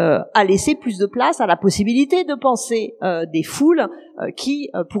 a laissé plus de place à la possibilité de penser des foules qui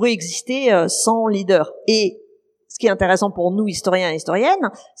pourraient exister sans leader. Et ce qui est intéressant pour nous, historiens et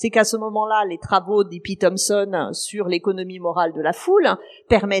historiennes, c'est qu'à ce moment-là, les travaux d'E.P. Thompson sur l'économie morale de la foule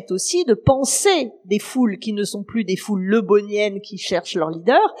permettent aussi de penser des foules qui ne sont plus des foules leboniennes qui cherchent leur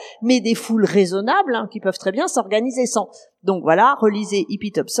leader, mais des foules raisonnables qui peuvent très bien s'organiser sans. Donc voilà, relisez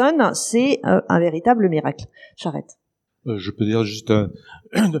E.P. Thompson, c'est un véritable miracle. J'arrête. Je peux dire juste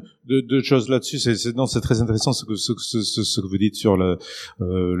deux choses là-dessus. C'est très intéressant ce que vous dites sur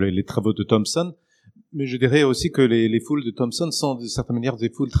les travaux de Thompson. Mais je dirais aussi que les foules de Thompson sont de certaine manière des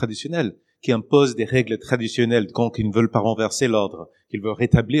foules traditionnelles, qui imposent des règles traditionnelles, donc ils ne veulent pas renverser l'ordre, qu'ils veulent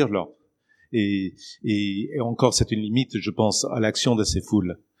rétablir l'ordre. Et encore, c'est une limite, je pense, à l'action de ces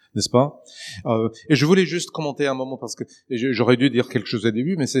foules, n'est-ce pas? Et je voulais juste commenter un moment, parce que j'aurais dû dire quelque chose au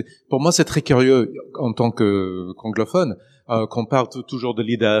début, mais pour moi c'est très curieux, en tant qu'anglophone, qu'on parle toujours de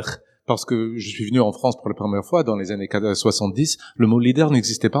leader. Parce que je suis venu en France pour la première fois dans les années 70, le mot leader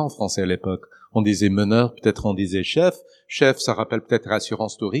n'existait pas en français à l'époque. On disait meneur, peut-être on disait chef. Chef, ça rappelle peut-être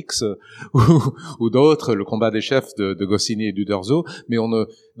Assurance Tourix ou d'autres, le combat des chefs de Goscinny et d'Uderzo. Mais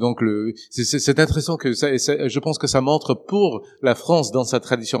c'est intéressant que je pense que ça montre pour la France dans sa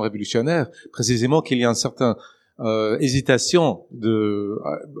tradition révolutionnaire, précisément qu'il y a un certain hésitation de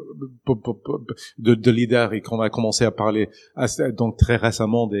leaders, et qu'on a commencé à parler donc très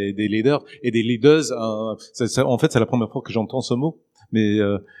récemment des leaders et des leaders. En fait, c'est la première fois que j'entends ce mot, mais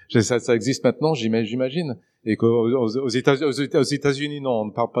ça existe maintenant, j'imagine. Et qu'aux États-Unis, non, on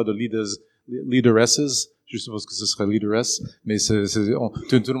ne parle pas de leaderesses. Je suppose que ce serait leaderess, mais tout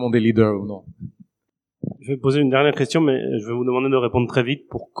le monde est leader ou non. Je vais poser une dernière question, mais je vais vous demander de répondre très vite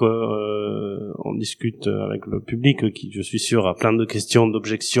pour que on discute avec le public, qui, je suis sûr, a plein de questions,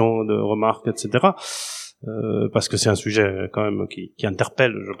 d'objections, de remarques, etc. Parce que c'est un sujet quand même qui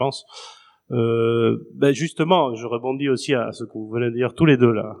interpelle, je pense. Justement, je rebondis aussi à ce que vous venez de dire tous les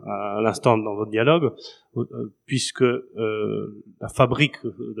deux là, à l'instant dans votre dialogue, puisque la fabrique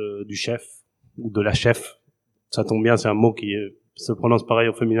du chef ou de la chef, ça tombe bien, c'est un mot qui se prononce pareil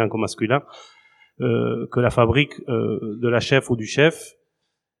au féminin qu'au masculin. Que la fabrique de la chef ou du chef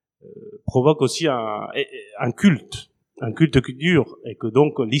provoque aussi un culte qui dure, et que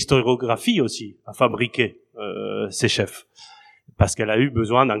donc l'historiographie aussi a fabriqué ces chefs, parce qu'elle a eu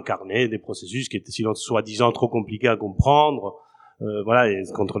besoin d'incarner des processus qui étaient sinon soi-disant trop compliqués à comprendre, et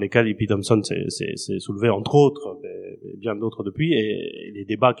contre lesquels E.P. Thompson s'est soulevé entre autres, mais bien d'autres depuis, et les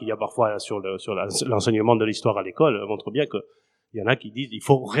débats qu'il y a parfois sur l'enseignement de l'histoire à l'école montrent bien que il y en a qui disent il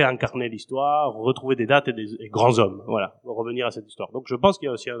faut réincarner l'histoire, retrouver des dates et des grands hommes, revenir à cette histoire. Donc je pense qu'il y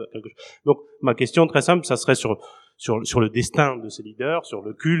a aussi quelque chose. Donc ma question très simple, ça serait sur le destin de ces leaders, sur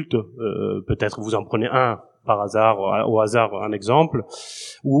le culte. Peut-être vous en prenez un par hasard, au hasard un exemple,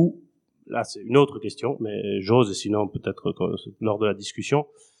 ou là c'est une autre question, mais j'ose, sinon peut-être lors de la discussion,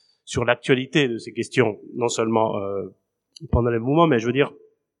 sur l'actualité de ces questions, non seulement pendant les mouvements, mais je veux dire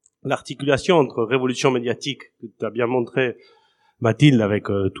l'articulation entre révolution médiatique que tu as bien montré, Mathilde, avec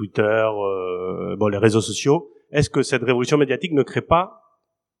Twitter, les réseaux sociaux. Est-ce que cette révolution médiatique ne crée pas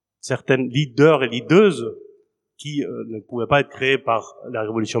certaines leaders et leadeuses qui ne pouvaient pas être créées par la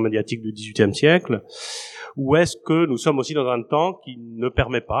révolution médiatique du XVIIIe siècle? Ou est-ce que nous sommes aussi dans un temps qui ne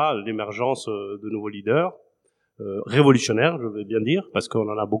permet pas l'émergence de nouveaux leaders révolutionnaires, je veux bien dire, parce qu'on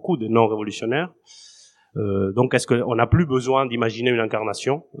en a beaucoup des non-révolutionnaires. Donc est-ce qu'on n'a plus besoin d'imaginer une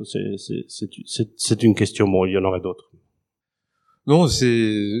incarnation? C'est une question. Bon, il y en aurait d'autres. Non, c'est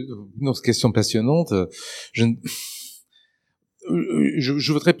une question passionnante. Je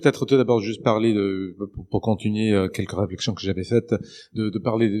voudrais peut-être tout d'abord juste parler pour continuer quelques réflexions que j'avais faites, de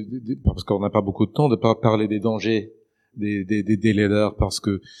parler parce qu'on n'a pas beaucoup de temps, de parler des dangers des leaders, parce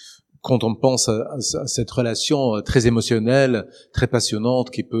que quand on pense à cette relation très émotionnelle, très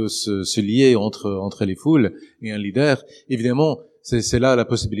passionnante qui peut se lier entre les foules et un leader, évidemment, c'est là la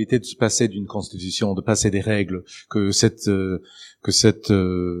possibilité de se passer d'une constitution, de passer des règles, que cette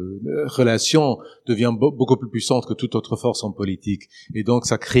relation devient beaucoup plus puissante que toute autre force en politique, et donc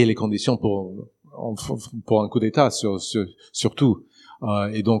ça crée les conditions pour un coup d'État surtout.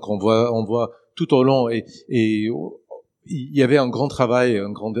 Et donc on voit tout au long, et il y avait un grand travail,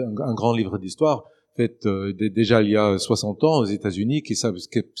 un grand livre d'histoire faite déjà il y a 60 ans aux États-Unis, qui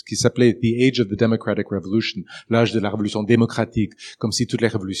s'appelait The Age of the Democratic Revolution, l'âge de la révolution démocratique, comme si toutes les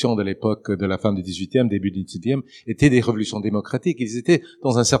révolutions de l'époque de la fin du 18e, début du 19e étaient des révolutions démocratiques. Ils étaient,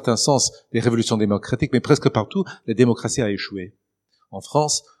 dans un certain sens, des révolutions démocratiques, mais presque partout, la démocratie a échoué. En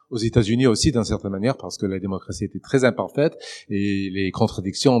France, aux États-Unis aussi, d'une certaine manière, parce que la démocratie était très imparfaite et les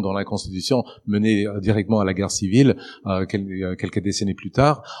contradictions dans la Constitution menaient directement à la guerre civile quelques décennies plus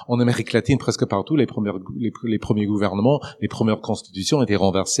tard. En Amérique latine, presque partout, les premiers gouvernements, les premières constitutions étaient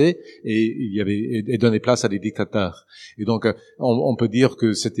renversées et donnaient place à des dictateurs. Et donc, on peut dire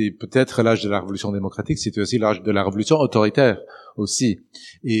que c'était peut-être l'âge de la révolution démocratique, c'était aussi l'âge de la révolution autoritaire aussi.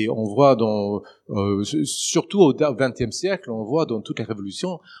 Et on voit surtout au XXe siècle, on voit dans toutes les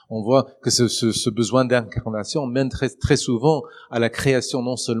révolutions, on voit que ce besoin d'incarnation mène très, très souvent à la création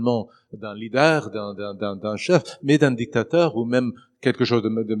non seulement d'un leader, d'un chef, mais d'un dictateur ou même quelque chose de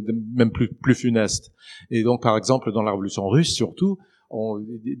même plus funeste. Et donc, par exemple, dans la révolution russe, surtout,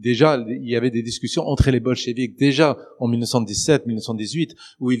 déjà, il y avait des discussions entre les bolcheviks, déjà en 1917, 1918,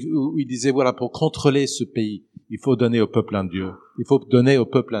 où ils disaient, voilà, pour contrôler ce pays, il faut donner au peuple un Dieu. Il faut donner au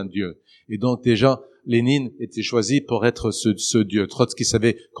peuple un Dieu. Et donc, déjà, Lénine était choisi pour être ce Dieu. Trotsky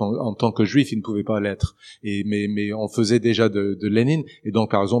savait qu'en tant que juif, il ne pouvait pas l'être. Mais on faisait déjà de Lénine. Et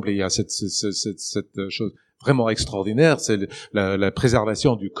donc, par exemple, il y a cette chose vraiment extraordinaire, c'est la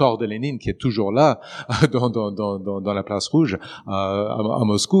préservation du corps de Lénine qui est toujours là dans la place rouge à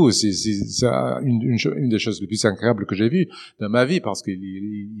Moscou. C'est une des choses les plus incroyables que j'ai vues dans ma vie, parce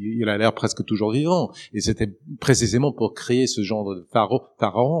qu'il a l'air presque toujours vivant. Et c'était précisément pour créer ce genre de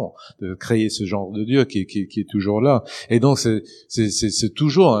pharaon, de créer ce genre de Dieu qui est toujours là. Et donc c'est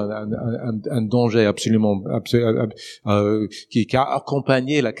toujours un danger absolument qui a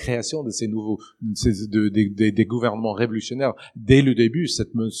accompagné la création de ces nouveaux des gouvernements révolutionnaires dès le début,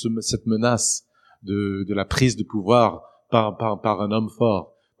 cette menace de la prise de pouvoir par un homme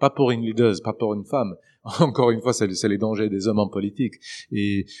fort, pas pour une leader, pas pour une femme. Encore une fois, c'est les dangers des hommes en politique.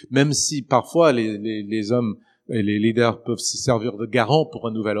 Et même si parfois les hommes et les leaders peuvent se servir de garant pour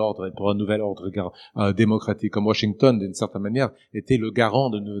un nouvel ordre, et pour un nouvel ordre démocratique, comme Washington, d'une certaine manière, était le garant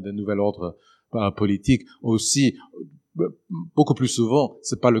d'un nouvel ordre politique aussi. Beaucoup plus souvent,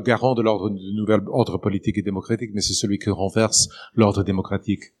 c'est pas le garant de du nouvel ordre politique et démocratique, mais c'est celui qui renverse l'ordre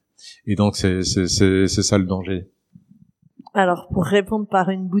démocratique. Et donc, c'est ça le danger. Alors, pour répondre par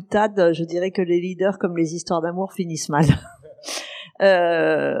une boutade, je dirais que les leaders, comme les histoires d'amour, finissent mal.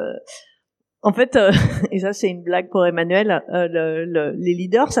 En fait, et ça c'est une blague pour Emmanuel, les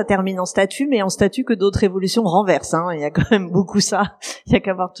leaders, ça termine en statue, mais en statue que d'autres révolutions renversent. Hein. Il y a quand même beaucoup ça. Il y a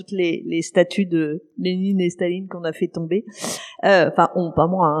qu'à voir toutes les statues de Lénine et Staline qu'on a fait tomber. Enfin, pas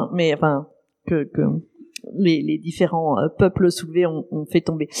moi, hein, mais enfin que les différents peuples soulevés ont fait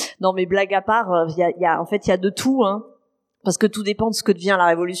tomber. Non, mais blague à part, il y a de tout, hein. Parce que tout dépend de ce que devient la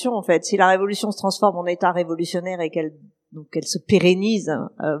révolution, en fait. Si la révolution se transforme en État révolutionnaire et qu'elle se pérennise,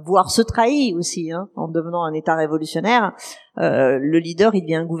 voire se trahit aussi, hein, en devenant un État révolutionnaire, le leader, il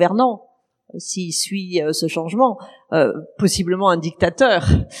devient un gouvernant. S'il suit ce changement, possiblement un dictateur.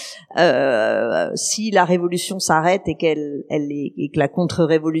 Si la révolution s'arrête et que la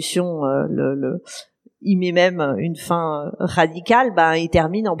contre-révolution il met même une fin radicale, il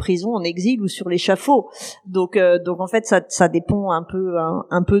termine en prison, en exil ou sur l'échafaud. Donc en fait, ça dépend un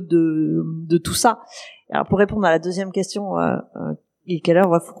peu de tout ça. Alors pour répondre à la deuxième question, il est quelle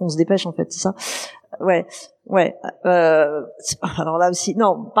heure? Faut qu'on se dépêche en fait, c'est ça. Ouais. Alors là aussi,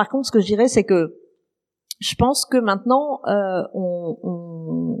 non. Par contre, ce que je dirais, c'est que je pense que maintenant,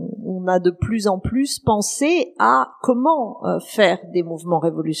 on a de plus en plus pensé à comment faire des mouvements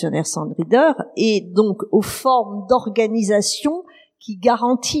révolutionnaires sans leader, et donc aux formes d'organisation qui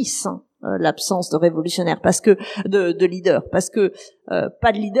garantissent l'absence de révolutionnaires, parce que de leader, parce que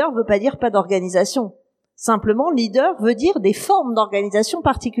pas de leader veut pas dire pas d'organisation. Simplement, leader veut dire des formes d'organisation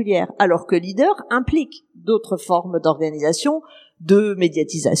particulières, alors que leader implique d'autres formes d'organisation, de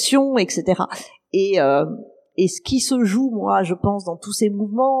médiatisation, etc. Et ce qui se joue, moi, je pense, dans tous ces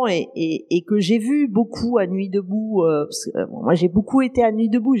mouvements, et que j'ai vu beaucoup à Nuit debout, parce que, moi j'ai beaucoup été à Nuit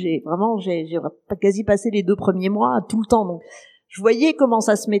debout, j'ai quasi passé les 2 premiers mois tout le temps, donc je voyais comment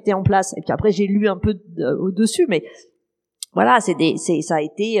ça se mettait en place, et puis après j'ai lu un peu au-dessus, mais voilà, ça a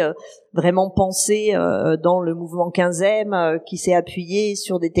été vraiment pensé dans le mouvement 15e qui s'est appuyé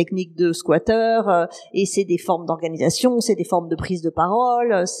sur des techniques de squatteurs, et c'est des formes d'organisation, c'est des formes de prise de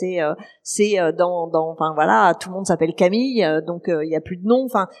parole, c'est enfin voilà, tout le monde s'appelle Camille, donc il y a plus de nom,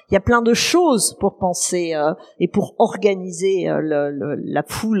 enfin il y a plein de choses pour penser et pour organiser la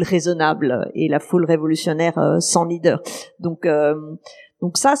foule raisonnable et la foule révolutionnaire sans leader. Donc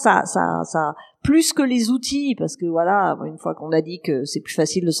Donc ça plus que les outils, parce que voilà, une fois qu'on a dit que c'est plus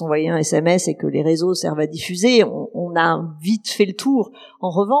facile de s'envoyer un SMS et que les réseaux servent à diffuser, on a vite fait le tour. En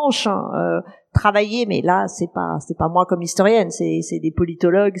revanche, travailler, mais là c'est pas moi comme historienne, c'est des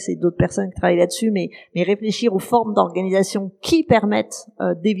politologues, c'est d'autres personnes qui travaillent là-dessus, mais réfléchir aux formes d'organisation qui permettent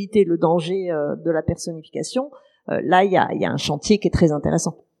d'éviter le danger de la personnification. Là il y a un chantier qui est très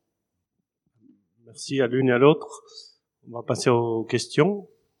intéressant. Merci à l'une et à l'autre. On va passer aux questions.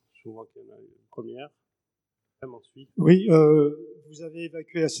 Je vois qu'il y en a une première. Ensuite. Oui, vous avez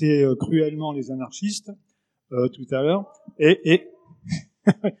évacué assez cruellement les anarchistes tout à l'heure.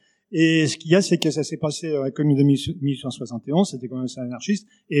 Et ce qu'il y a, c'est que ça s'est passé à la Commune de 1871, c'était quand même assez anarchiste.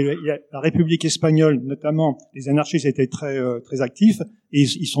 Et la République espagnole, notamment, les anarchistes étaient très actifs. Et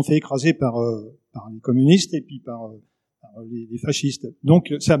ils sont fait écraser par les communistes et puis par les fascistes.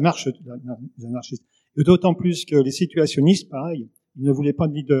 Donc ça marche, les anarchistes. Et d'autant plus que les situationnistes, pareil, ils ne voulaient pas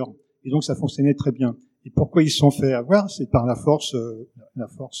de leader. Et donc ça fonctionnait très bien. Et pourquoi ils se sont fait avoir? C'est par la force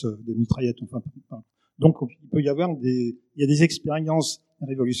des mitraillettes. Enfin, donc il peut y avoir il y a des expériences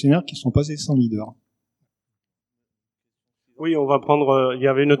révolutionnaires qui sont passées sans leader. Oui, on va prendre. Il y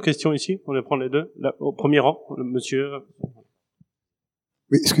avait une autre question ici. On les prend les deux. Là, au premier rang, le monsieur.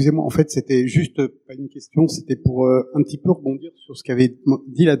 Oui, excusez-moi. En fait, c'était juste pas une question. C'était pour un petit peu rebondir sur ce qu'avait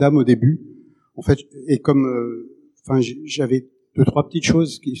dit la dame au début. En fait, et comme, j'avais 2-3 petites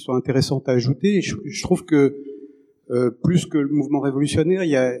choses qui sont intéressantes à ajouter. Je trouve que plus que le mouvement révolutionnaire, il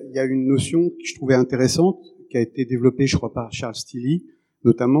y a une notion que je trouvais intéressante qui a été développée, je crois, par Charles Tilly,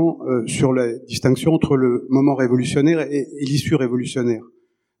 notamment sur la distinction entre le moment révolutionnaire et l'issue révolutionnaire.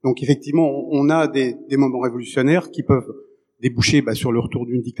 Donc effectivement, on a des moments révolutionnaires qui peuvent déboucher sur le retour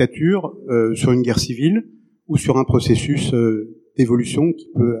d'une dictature, sur une guerre civile ou sur un processus d'évolution qui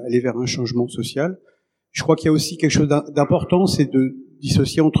peut aller vers un changement social. Je crois qu'il y a aussi quelque chose d'important, c'est de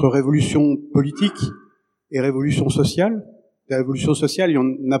dissocier entre révolution politique et révolution sociale. La révolution sociale, il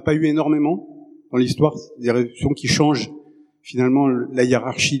n'y en a pas eu énormément dans l'histoire. C'est des révolutions qui changent finalement la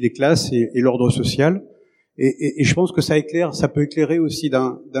hiérarchie des classes et l'ordre social. Et je pense que ça peut éclairer aussi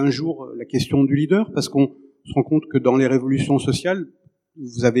d'un jour la question du leader, parce qu'on se rend compte que dans les révolutions sociales,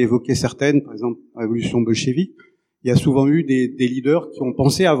 vous avez évoqué certaines, par exemple la révolution bolchevique, il y a souvent eu des leaders qui ont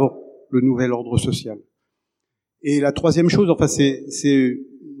pensé avant le nouvel ordre social. Et la troisième chose,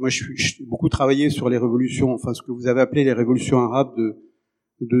 moi j'ai beaucoup travaillé sur les révolutions, ce que vous avez appelé les révolutions arabes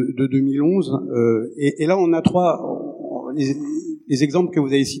de 2011, et là on a les exemples que vous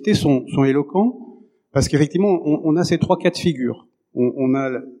avez cités sont éloquents, parce qu'effectivement on a ces 3 cas de figure. On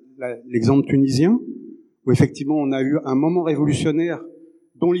a l'exemple tunisien, où effectivement on a eu un moment révolutionnaire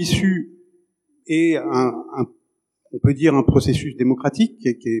dont l'issue est on peut dire un processus démocratique qui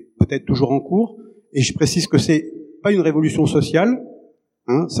est peut-être toujours en cours. Et je précise que c'est pas une révolution sociale,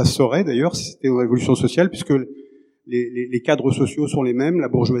 ça se saurait d'ailleurs si c'était une révolution sociale, puisque les cadres sociaux sont les mêmes, la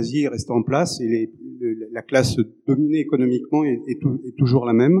bourgeoisie est restée en place et la classe dominée économiquement est toujours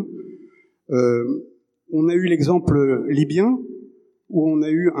la même. On a eu l'exemple libyen, où on a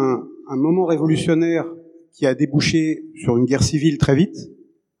eu un moment révolutionnaire qui a débouché sur une guerre civile très vite,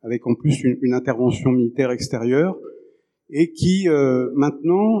 avec en plus une intervention militaire extérieure, et qui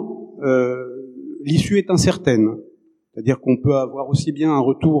maintenant l'issue est incertaine. C'est-à-dire qu'on peut avoir aussi bien un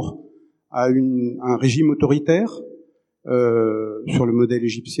retour à un régime autoritaire sur le modèle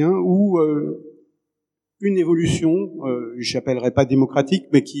égyptien, ou une évolution, j'appellerais pas démocratique,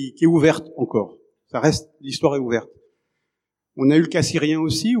 mais qui est ouverte encore. L'histoire est ouverte. On a eu le cas syrien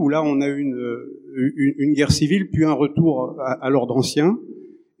aussi, où là on a eu une guerre civile, puis un retour à l'ordre ancien,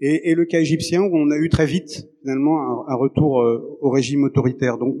 et le cas égyptien, où on a eu très vite finalement un retour au régime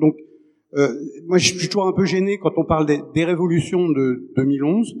autoritaire. Donc moi je suis toujours un peu gêné quand on parle des révolutions de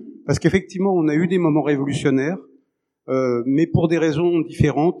 2011, parce qu'effectivement on a eu des moments révolutionnaires, mais pour des raisons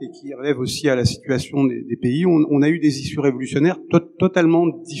différentes et qui relèvent aussi à la situation des pays, on a eu des issues révolutionnaires totalement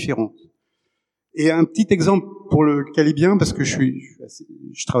différentes. Et un petit exemple pour le cas libyen, parce que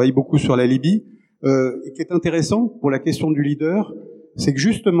je travaille beaucoup sur la Libye, et qui est intéressant pour la question du leader, c'est que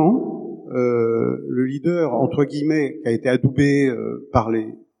justement le leader entre guillemets qui a été adoubé par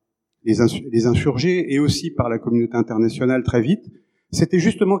les insurgés et aussi par la communauté internationale très vite, c'était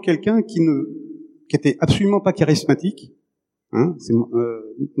justement quelqu'un qui était absolument pas charismatique. C'est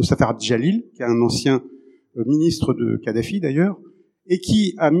Moustapha Abd Jalil, qui est un ancien ministre de Kadhafi d'ailleurs, et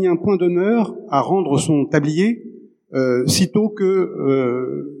qui a mis un point d'honneur à rendre son tablier sitôt que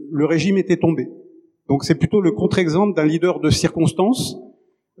le régime était tombé. Donc c'est plutôt le contre-exemple d'un leader de circonstance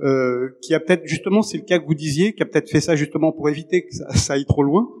qui a peut-être, justement, c'est le cas que vous disiez, qui a peut-être fait ça justement pour éviter que ça aille trop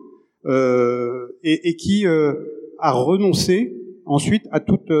loin, et qui a renoncé ensuite à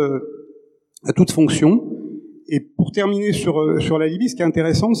toute fonction. Et pour terminer sur la Libye, ce qui est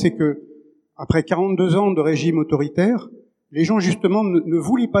intéressant, c'est que après 42 ans de régime autoritaire, les gens justement ne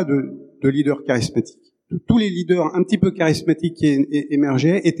voulaient pas de leaders charismatiques. Tous les leaders un petit peu charismatiques qui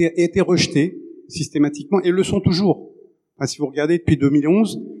émergeaient étaient rejetés systématiquement et le sont toujours. Enfin, si vous regardez depuis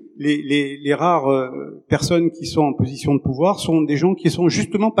 2011, les rares personnes qui sont en position de pouvoir sont des gens qui sont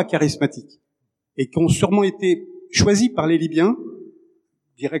justement pas charismatiques et qui ont sûrement été choisis par les Libyens,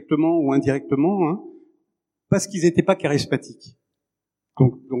 directement ou indirectement, hein, parce qu'ils n'étaient pas charismatiques.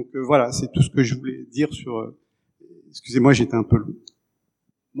 Donc voilà, c'est tout ce que je voulais dire sur... Excusez-moi, j'étais un peu long.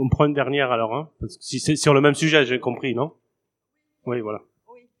 On prend une dernière alors, hein, parce que si c'est sur le même sujet, j'ai compris, non? Oui, voilà.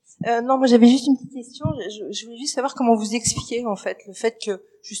 Oui. Non, moi j'avais juste une petite question. Je voulais juste savoir comment vous expliquez en fait le fait que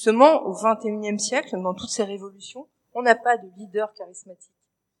justement au XXIe siècle, dans toutes ces révolutions, on n'a pas de leader charismatique.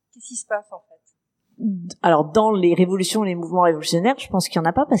 Qu'est-ce qui se passe en fait? Alors dans les révolutions, les mouvements révolutionnaires, je pense qu'il y en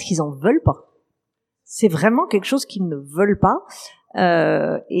a pas parce qu'ils en veulent pas. C'est vraiment quelque chose qu'ils ne veulent pas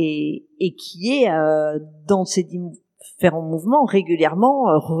et qui est dans ces différents mouvements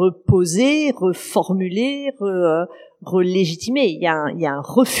régulièrement reposé, reformulé, relégitimé. Il y a un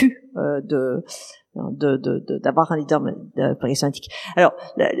refus d'avoir un leader charismatique. Alors,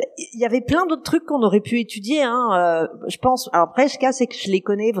 il y avait plein d'autres trucs qu'on aurait pu étudier, hein. Je pense. Alors après, ce cas, c'est que je les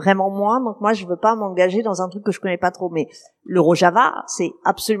connais vraiment moins, donc moi, je veux pas m'engager dans un truc que je connais pas trop. Mais l'Eurojava, c'est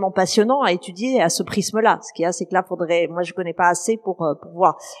absolument passionnant à étudier à ce prisme-là. Ce qu'il y a, c'est que là, moi, je connais pas assez pour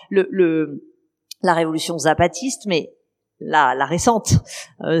voir la révolution zapatiste, mais la récente,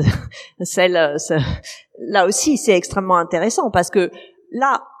 là aussi, c'est extrêmement intéressant parce que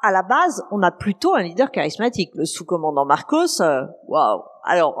là, à la base, on a plutôt un leader charismatique. Le sous-commandant Marcos, waouh.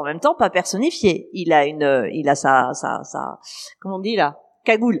 Alors, en même temps, pas personnifié. Il a sa, comment on dit là,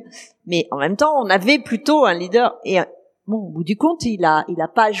 cagoule. Mais en même temps, on avait plutôt un leader. Et bon, au bout du compte, il a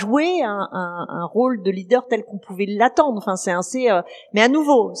pas joué un rôle de leader tel qu'on pouvait l'attendre. Enfin, c'est assez. Mais à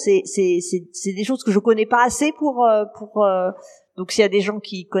nouveau, c'est des choses que je connais pas assez pour. Donc s'il y a des gens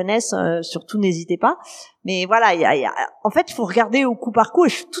qui connaissent, surtout n'hésitez pas. Mais voilà, en fait, il faut regarder au coup par coup. Et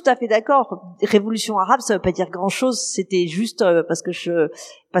je suis tout à fait d'accord. Révolution arabe, ça veut pas dire grand-chose. C'était juste parce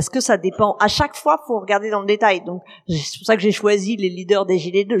que ça dépend. À chaque fois, faut regarder dans le détail. Donc c'est pour ça que j'ai choisi les leaders des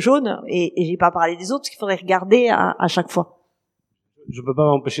gilets jaunes et j'ai pas parlé des autres. Parce qu'il faudrait regarder à chaque fois. Je peux pas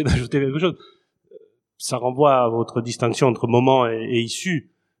m'empêcher d'ajouter quelque chose. Ça renvoie à votre distinction entre moment et issue.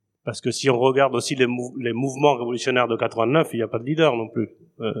 Parce que si on regarde aussi les mouvements révolutionnaires de 89, il n'y a pas de leader non plus.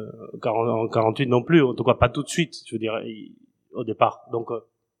 En 48 non plus, en tout cas pas tout de suite, je veux dire, au départ. Donc,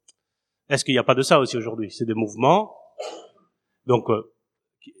 est-ce qu'il n'y a pas de ça aussi aujourd'hui? C'est des mouvements, donc,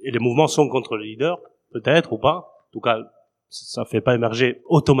 et les mouvements sont contre le leader, peut-être ou pas. En tout cas, ça fait pas émerger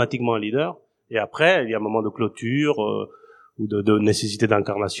automatiquement un leader. Et après, il y a un moment de clôture ou de nécessité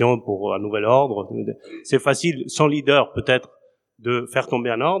d'incarnation pour un nouvel ordre. C'est facile, sans leader peut-être, de faire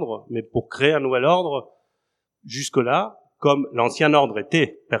tomber un ordre, mais pour créer un nouvel ordre, jusque-là, comme l'ancien ordre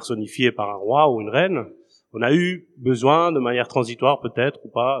était personnifié par un roi ou une reine, on a eu besoin de manière transitoire peut-être ou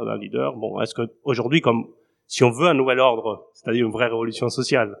pas d'un leader. Bon, est-ce que aujourd'hui, comme si on veut un nouvel ordre, c'est-à-dire une vraie révolution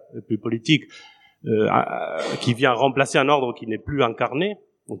sociale et plus politique, qui vient remplacer un ordre qui n'est plus incarné,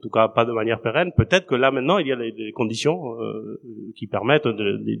 en tout cas pas de manière pérenne, peut-être que là maintenant il y a les conditions qui permettent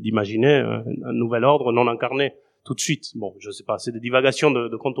d'imaginer un nouvel ordre non incarné tout de suite. Bon, je sais pas, c'est des divagations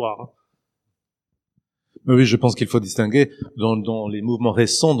de comptoir. Hein. Oui, je pense qu'il faut distinguer dans les mouvements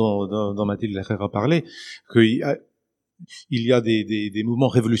récents dont Mathilde Herrera a parlé, qu'il y a des mouvements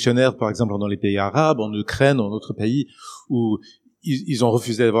révolutionnaires, par exemple dans les pays arabes, en Ukraine, en d'autres pays, où ils ont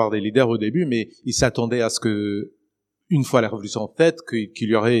refusé d'avoir des leaders au début, mais ils s'attendaient à ce que, une fois la révolution faite, qu'il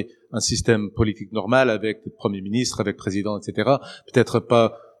y aurait un système politique normal avec premier ministre, avec président, etc. Peut-être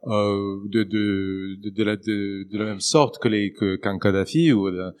pas de la même sorte qu'un Kadhafi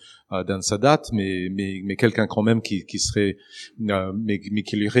ou d'un Sadat, mais quelqu'un quand même qui serait, mais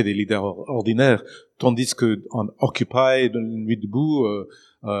qu'il y aurait des leaders ordinaires, tandis que en Occupy, Nuit debout,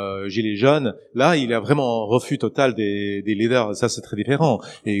 Gilets jaunes, là il y a vraiment un refus total des leaders. Ça c'est très différent.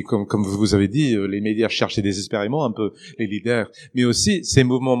 Et comme vous avez dit, les médias cherchaient désespérément un peu les leaders, mais aussi ces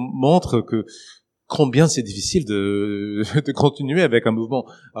mouvements montrent que combien c'est difficile de continuer avec un mouvement,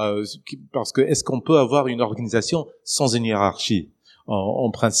 parce que est-ce qu'on peut avoir une organisation sans une hiérarchie? En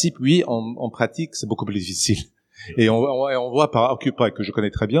principe, oui. En pratique, c'est beaucoup plus difficile. Et on voit par Occupy, que je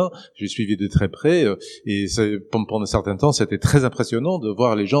connais très bien, j'ai suivi de très près, et pendant un certain temps, c'était très impressionnant de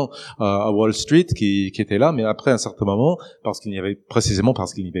voir les gens à Wall Street qui étaient là, mais après un certain moment, parce qu'il n'y avait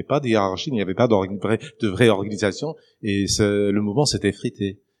pas de hiérarchie, il n'y avait pas de vraie organisation, et le mouvement s'était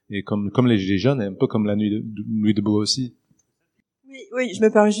effrité. Et comme les Gilets jaunes, et un peu comme la nuit debout aussi. Oui, je me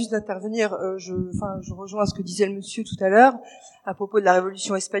permets juste d'intervenir. Je rejoins ce que disait le monsieur tout à l'heure à propos de la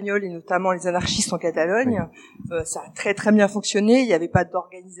révolution espagnole et notamment les anarchistes en Catalogne. Ça a très très bien fonctionné. Il n'y avait pas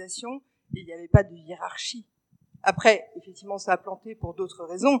d'organisation et il n'y avait pas de hiérarchie. Après, effectivement, ça a planté pour d'autres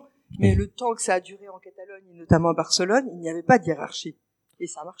raisons, mais le temps que ça a duré en Catalogne et notamment à Barcelone, il n'y avait pas de hiérarchie et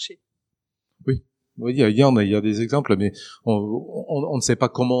ça a marché. Oui. Oui, il y a des exemples, mais on ne sait pas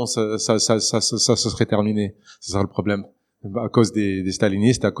comment ça se serait terminé. C'est ça le problème. À cause des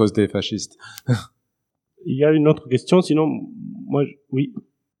stalinistes, à cause des fascistes. Il y a une autre question, sinon, oui.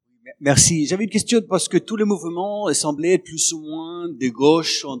 Merci. J'avais une question parce que tous les mouvements semblaient être plus ou moins de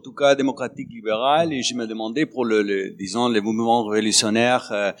gauche, en tout cas démocratique libérale, et je me demandais pour disons, les mouvements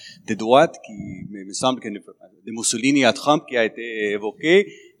révolutionnaires de droite, qui me semble que de Mussolini à Trump qui a été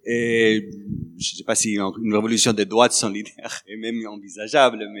évoqué, et je ne sais pas si une révolution de droite sans leader est même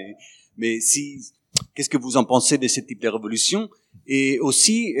envisageable, mais qu'est-ce que vous en pensez de ce type de révolution? Et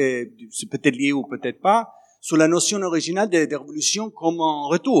aussi, c'est peut-être lié ou peut-être pas, sur la notion originale de révolution comme un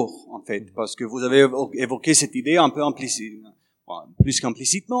retour, en fait, parce que vous avez évoqué cette idée un peu plus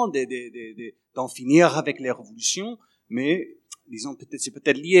qu'implicitement, d'en finir avec les révolutions, mais disons c'est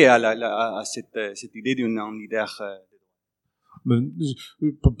peut-être lié à cette idée d'un leader.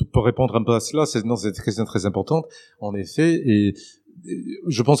 Pour répondre un peu à cela, c'est une question très importante, en effet, et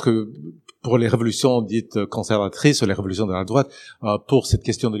je pense que pour les révolutions dites conservatrices, les révolutions de la droite, pour cette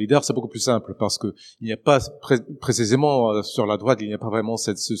question de leader, c'est beaucoup plus simple, parce que il n'y a pas précisément sur la droite, il n'y a pas vraiment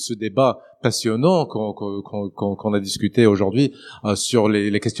ce débat passionnant qu'on a discuté aujourd'hui sur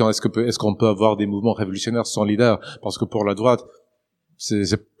les questions est-ce qu'on peut avoir des mouvements révolutionnaires sans leader, parce que pour la droite,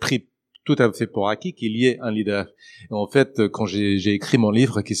 c'est pris tout à fait pour acquis qu'il y ait un leader. Et en fait, quand j'ai écrit mon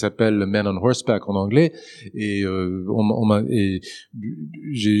livre qui s'appelle Men on Horseback en anglais, et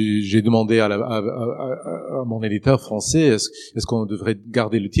j'ai demandé à mon éditeur français est-ce qu'on devrait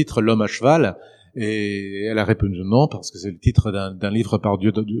garder le titre L'homme à cheval, et elle a répondu non, parce que c'est le titre d'un livre par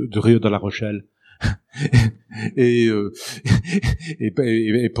Dieu de Rio de la Rochelle.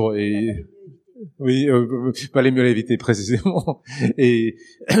 Oui, fallait mieux l'éviter précisément.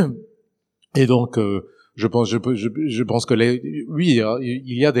 Et donc, je pense que oui,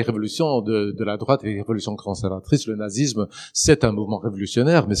 il y a des révolutions de la droite et des révolutions conservatrices. Le nazisme, c'est un mouvement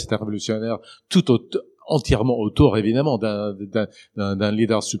révolutionnaire, mais c'est un révolutionnaire entièrement autour, évidemment, d'un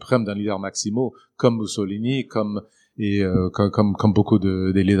leader suprême, d'un leader maximo, comme Mussolini, comme beaucoup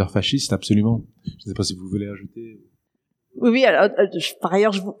des leaders fascistes, absolument. Je ne sais pas si vous voulez ajouter. Oui, alors, par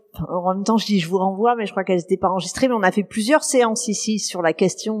ailleurs, en même temps, je vous renvoie, mais je crois qu'elles n'étaient pas enregistrées, mais on a fait plusieurs séances ici sur la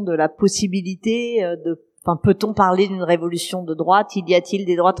question de la possibilité peut-on parler d'une révolution de droite? Y a-t-il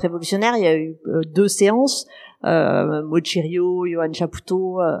des droites révolutionnaires? Il y a eu 2 séances. Mochirio, Johan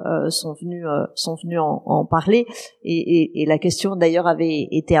Chapoutot sont venus en parler, et la question d'ailleurs avait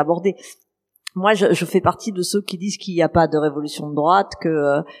été abordée. Moi, je fais partie de ceux qui disent qu'il n'y a pas de révolution de droite,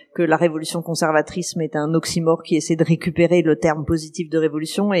 que la révolution conservatrice est un oxymore qui essaie de récupérer le terme positif de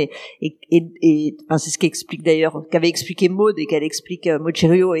révolution, et c'est ce qu'explique d'ailleurs, qu'avait expliqué Maud et qu'elle explique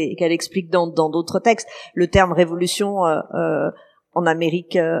Mochirio et qu'elle explique dans d'autres textes. Le terme révolution en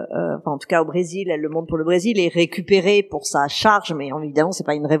Amérique, en tout cas au Brésil, elle le montre pour le Brésil, est récupéré pour sa charge, mais évidemment c'est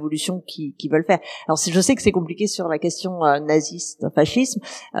pas une révolution qu'ils veulent faire. Alors je sais que c'est compliqué sur la question naziste, fascisme,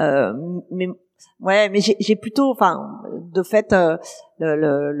 mais j'ai plutôt, de fait,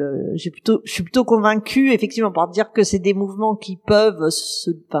 je suis plutôt convaincue, effectivement, par dire que c'est des mouvements qui peuvent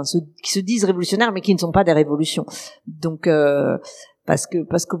qui se disent révolutionnaires, mais qui ne sont pas des révolutions. Donc, parce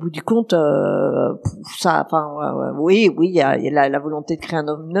qu'au bout du compte, oui, il y a la volonté de créer un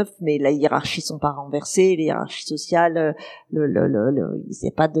homme neuf, mais la hiérarchie sont pas renversées, les hiérarchies sociales, il n'y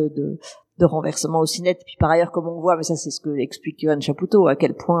a pas de renversement aussi net. Puis par ailleurs, comme on voit, mais ça c'est ce que explique Johan Chapoutot, à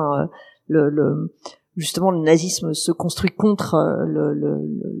quel point justement le nazisme se construit contre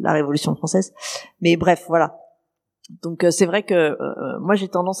la Révolution française. Mais bref, voilà. Donc c'est vrai que moi j'ai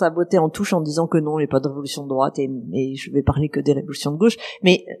tendance à botter en touche en disant que non, il n'y a pas de révolution de droite, et je vais parler que des révolutions de gauche.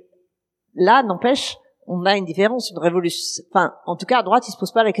 Mais là, n'empêche, on a une différence, une révolution. En tout cas, à droite, il se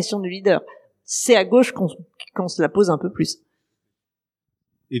pose pas la question du leader. C'est à gauche qu'on se la pose un peu plus.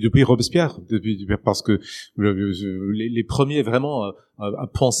 Et depuis Robespierre, parce que les premiers vraiment à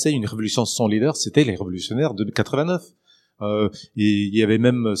penser une révolution sans leader, c'était les révolutionnaires de 89. Et il y avait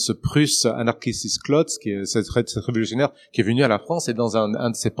même ce Prusse Anarchistes Klotz, qui est cette révolutionnaire qui est venu à la France, et dans un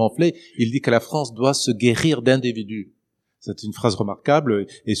de ses pamphlets, il dit que la France doit se guérir d'individus. C'est une phrase remarquable,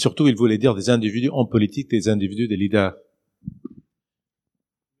 et surtout il voulait dire des individus en politique, des individus, des leaders.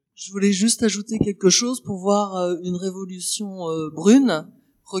 Je voulais juste ajouter quelque chose pour voir une révolution brune.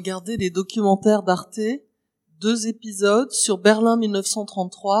 Regardez les documentaires d'Arte 2 épisodes sur Berlin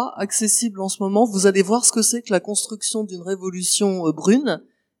 1933, accessibles en ce moment. Vous allez voir ce que c'est que la construction d'une révolution brune,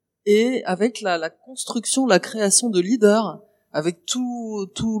 et avec la construction, la création de leaders, avec tout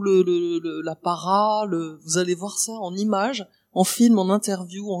l'apparat, vous allez voir ça en images, en film, en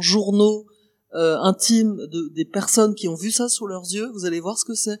interview, en journaux intimes des personnes qui ont vu ça sous leurs yeux. Vous allez voir ce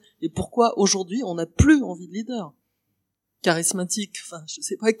que c'est et pourquoi aujourd'hui on n'a plus envie de leader charismatique. Enfin, je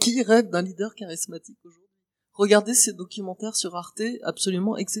sais pas qui rêve d'un leader charismatique aujourd'hui. Regardez ces documentaires sur Arte,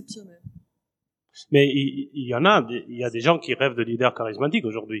 absolument exceptionnels. Mais il y a des gens qui rêvent de leaders charismatiques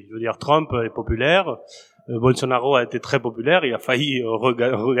aujourd'hui. Je veux dire, Trump est populaire, Bolsonaro a été très populaire, il a failli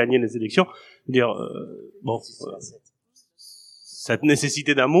regagner les élections. Je veux dire, cette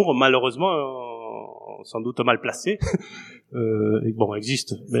nécessité d'amour, malheureusement, sans doute mal placée,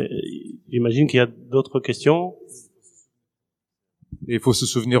 existe. Mais j'imagine qu'il y a d'autres questions. Et il faut se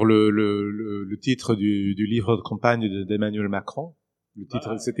souvenir le titre du livre de campagne d'Emmanuel Macron. Le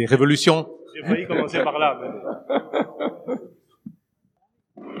titre, c'était Révolution. J'ai failli commencer par là.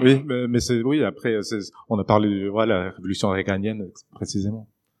 Oui, mais après, on a parlé de la révolution réganienne, précisément.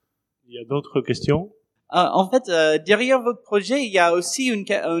 Il y a d'autres questions? En fait, derrière votre projet, il y a aussi une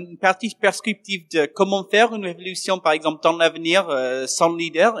partie prescriptive de comment faire une révolution, par exemple, dans l'avenir, sans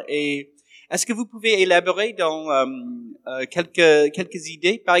leader. Et est-ce que vous pouvez élaborer dans quelques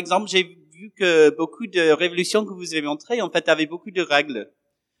idées? Par exemple, j'ai vu que beaucoup de révolutions que vous avez montrées, en fait, avaient beaucoup de règles.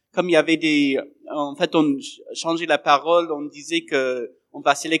 Comme il y avait en fait, on changeait la parole, on disait que on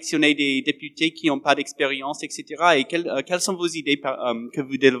va sélectionner des députés qui n'ont pas d'expérience, etc. Et quelles sont vos idées que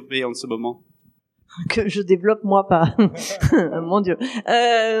vous développez en ce moment? Que je développe moi pas. Mon Dieu.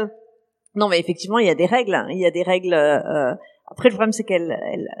 Non, mais effectivement, il y a des règles. Il y a des règles. Après, le problème, c'est qu'elle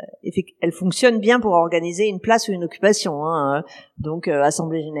fonctionne bien pour organiser une place ou une occupation. Hein. Donc,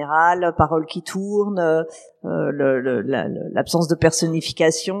 assemblée générale, parole qui tourne, l'absence de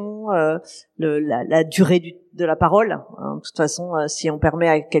personnification, la durée de la parole. Hein. De toute façon, si on permet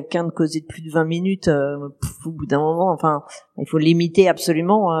à quelqu'un de causer de plus de 20 minutes, au bout d'un moment, enfin, il faut limiter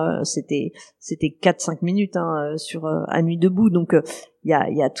absolument. C'était 4-5 minutes sur à nuit debout. Donc, il y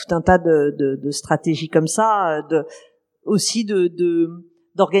a tout un tas de stratégies comme ça. Aussi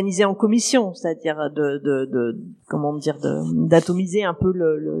d'organiser en commission, c'est-à-dire d'atomiser un peu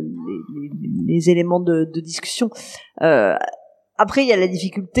les éléments de discussion. Après, il y a la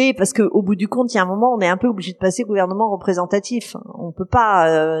difficulté parce que au bout du compte, il y a un moment, on est un peu obligé de passer gouvernement représentatif. On peut pas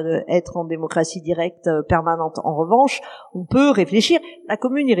être en démocratie directe permanente. En revanche, on peut réfléchir. La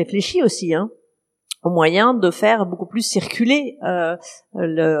commune y réfléchit aussi, au moyen de faire beaucoup plus circuler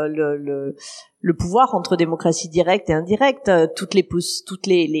le pouvoir entre démocratie directe et indirecte, tous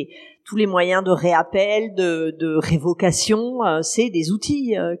les moyens de réappel, de révocation, c'est des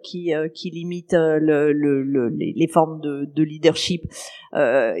outils qui limitent les formes de leadership.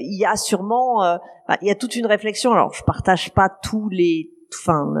 Il y a sûrement, il y a toute une réflexion. Alors, je partage pas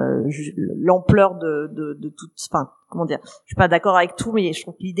l'ampleur de toute, comment dire, je suis pas d'accord avec tout, mais je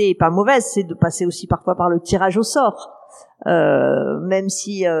trouve que l'idée est pas mauvaise, c'est de passer aussi parfois par le tirage au sort. Même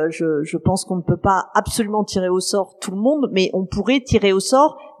si je pense qu'on ne peut pas absolument tirer au sort tout le monde, mais on pourrait tirer au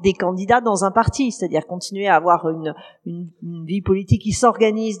sort des candidats dans un parti, c'est-à-dire continuer à avoir une vie politique qui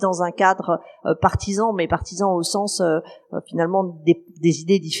s'organise dans un cadre partisan, mais partisan au sens finalement des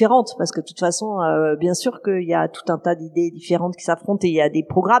idées différentes, parce que de toute façon, bien sûr qu'il y a tout un tas d'idées différentes qui s'affrontent et il y a des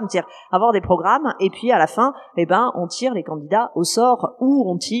programmes, c'est-à-dire avoir des programmes et puis à la fin, on tire les candidats au sort ou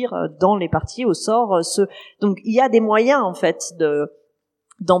on tire dans les partis au sort ceux. Donc il y a des moyens en fait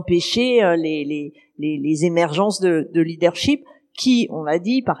d'empêcher les émergences de leadership qui, on l'a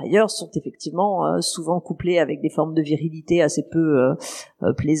dit, par ailleurs, sont effectivement souvent couplées avec des formes de virilité assez peu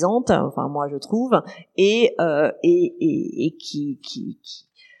plaisantes, enfin moi je trouve, et qui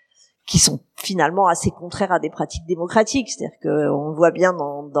sont finalement assez contraires à des pratiques démocratiques, c'est-à-dire que on voit bien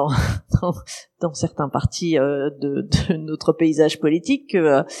dans certains partis de notre paysage politique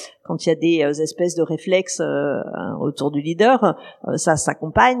que quand il y a des espèces de réflexes autour du leader, ça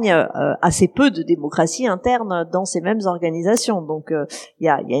s'accompagne assez peu de démocratie interne dans ces mêmes organisations. Donc il y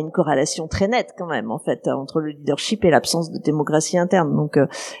a une corrélation très nette quand même en fait entre le leadership et l'absence de démocratie interne. Donc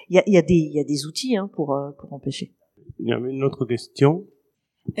il y a des outils pour empêcher. Il y a une autre question.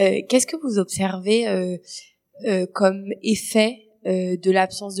 Qu'est-ce que vous observez comme effet de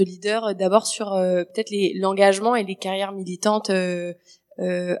l'absence de leader, d'abord sur peut-être l'engagement et les carrières militantes à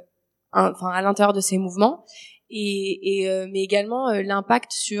l'intérieur de ces mouvements, mais également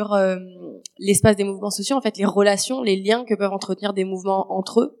l'impact sur l'espace des mouvements sociaux, en fait les relations, les liens que peuvent entretenir des mouvements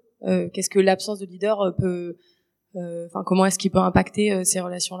entre eux. Qu'est-ce que l'absence de leader peut, comment est-ce qu'il peut impacter ces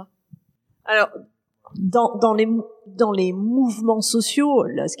relations-là? Alors, dans les mouvements sociaux,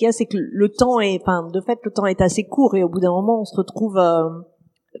 là, ce qu'il y a, c'est que le temps est assez court et au bout d'un moment, on se retrouve.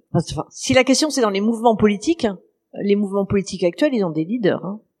 Si la question c'est dans les mouvements politiques actuels, ils ont des leaders.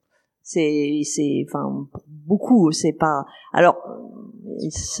 Hein. Beaucoup, c'est pas. Alors,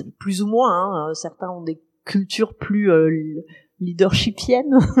 plus ou moins. Hein, certains ont des cultures plus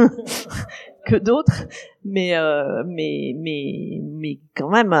leadershipiennes que d'autres, mais quand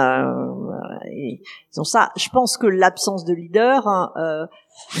même, ils ont ça. Je pense que l'absence de leader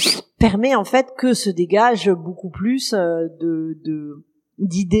permet en fait que se dégage beaucoup plus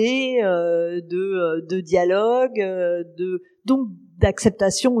d'idées, de dialogue, donc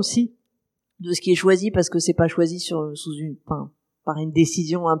d'acceptation aussi de ce qui est choisi, parce que c'est pas choisi par une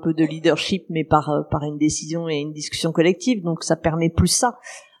décision un peu de leadership, mais par une décision et une discussion collective. Donc ça permet plus ça.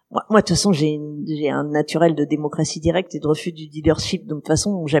 Moi de toute façon, j'ai un naturel de démocratie directe et de refus du leadership. Donc de toute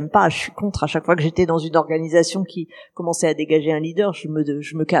façon, j'aime pas. Je suis contre. À chaque fois que j'étais dans une organisation qui commençait à dégager un leader, je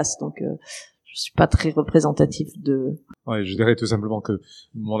me casse. Donc je suis pas très représentatif de. Ouais, je dirais tout simplement que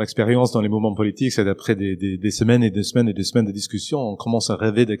mon expérience dans les mouvements politiques, c'est d'après des semaines et des semaines et des semaines de discussion, on commence à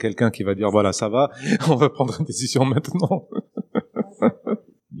rêver de quelqu'un qui va dire voilà, ça va, on va prendre une décision maintenant.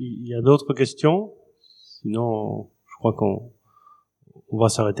 Il y a d'autres questions? Sinon, je crois qu'on va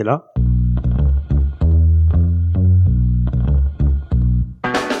s'arrêter là.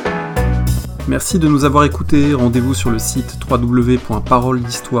 Merci de nous avoir écoutés. Rendez-vous sur le site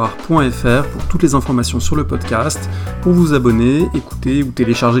www.paroledhistoire.fr pour toutes les informations sur le podcast, pour vous abonner, écouter ou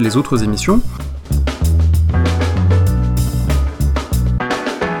télécharger les autres émissions.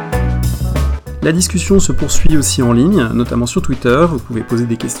 La discussion se poursuit aussi en ligne, notamment sur Twitter. Vous pouvez poser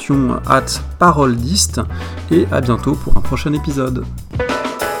des questions @paroledist et à bientôt pour un prochain épisode.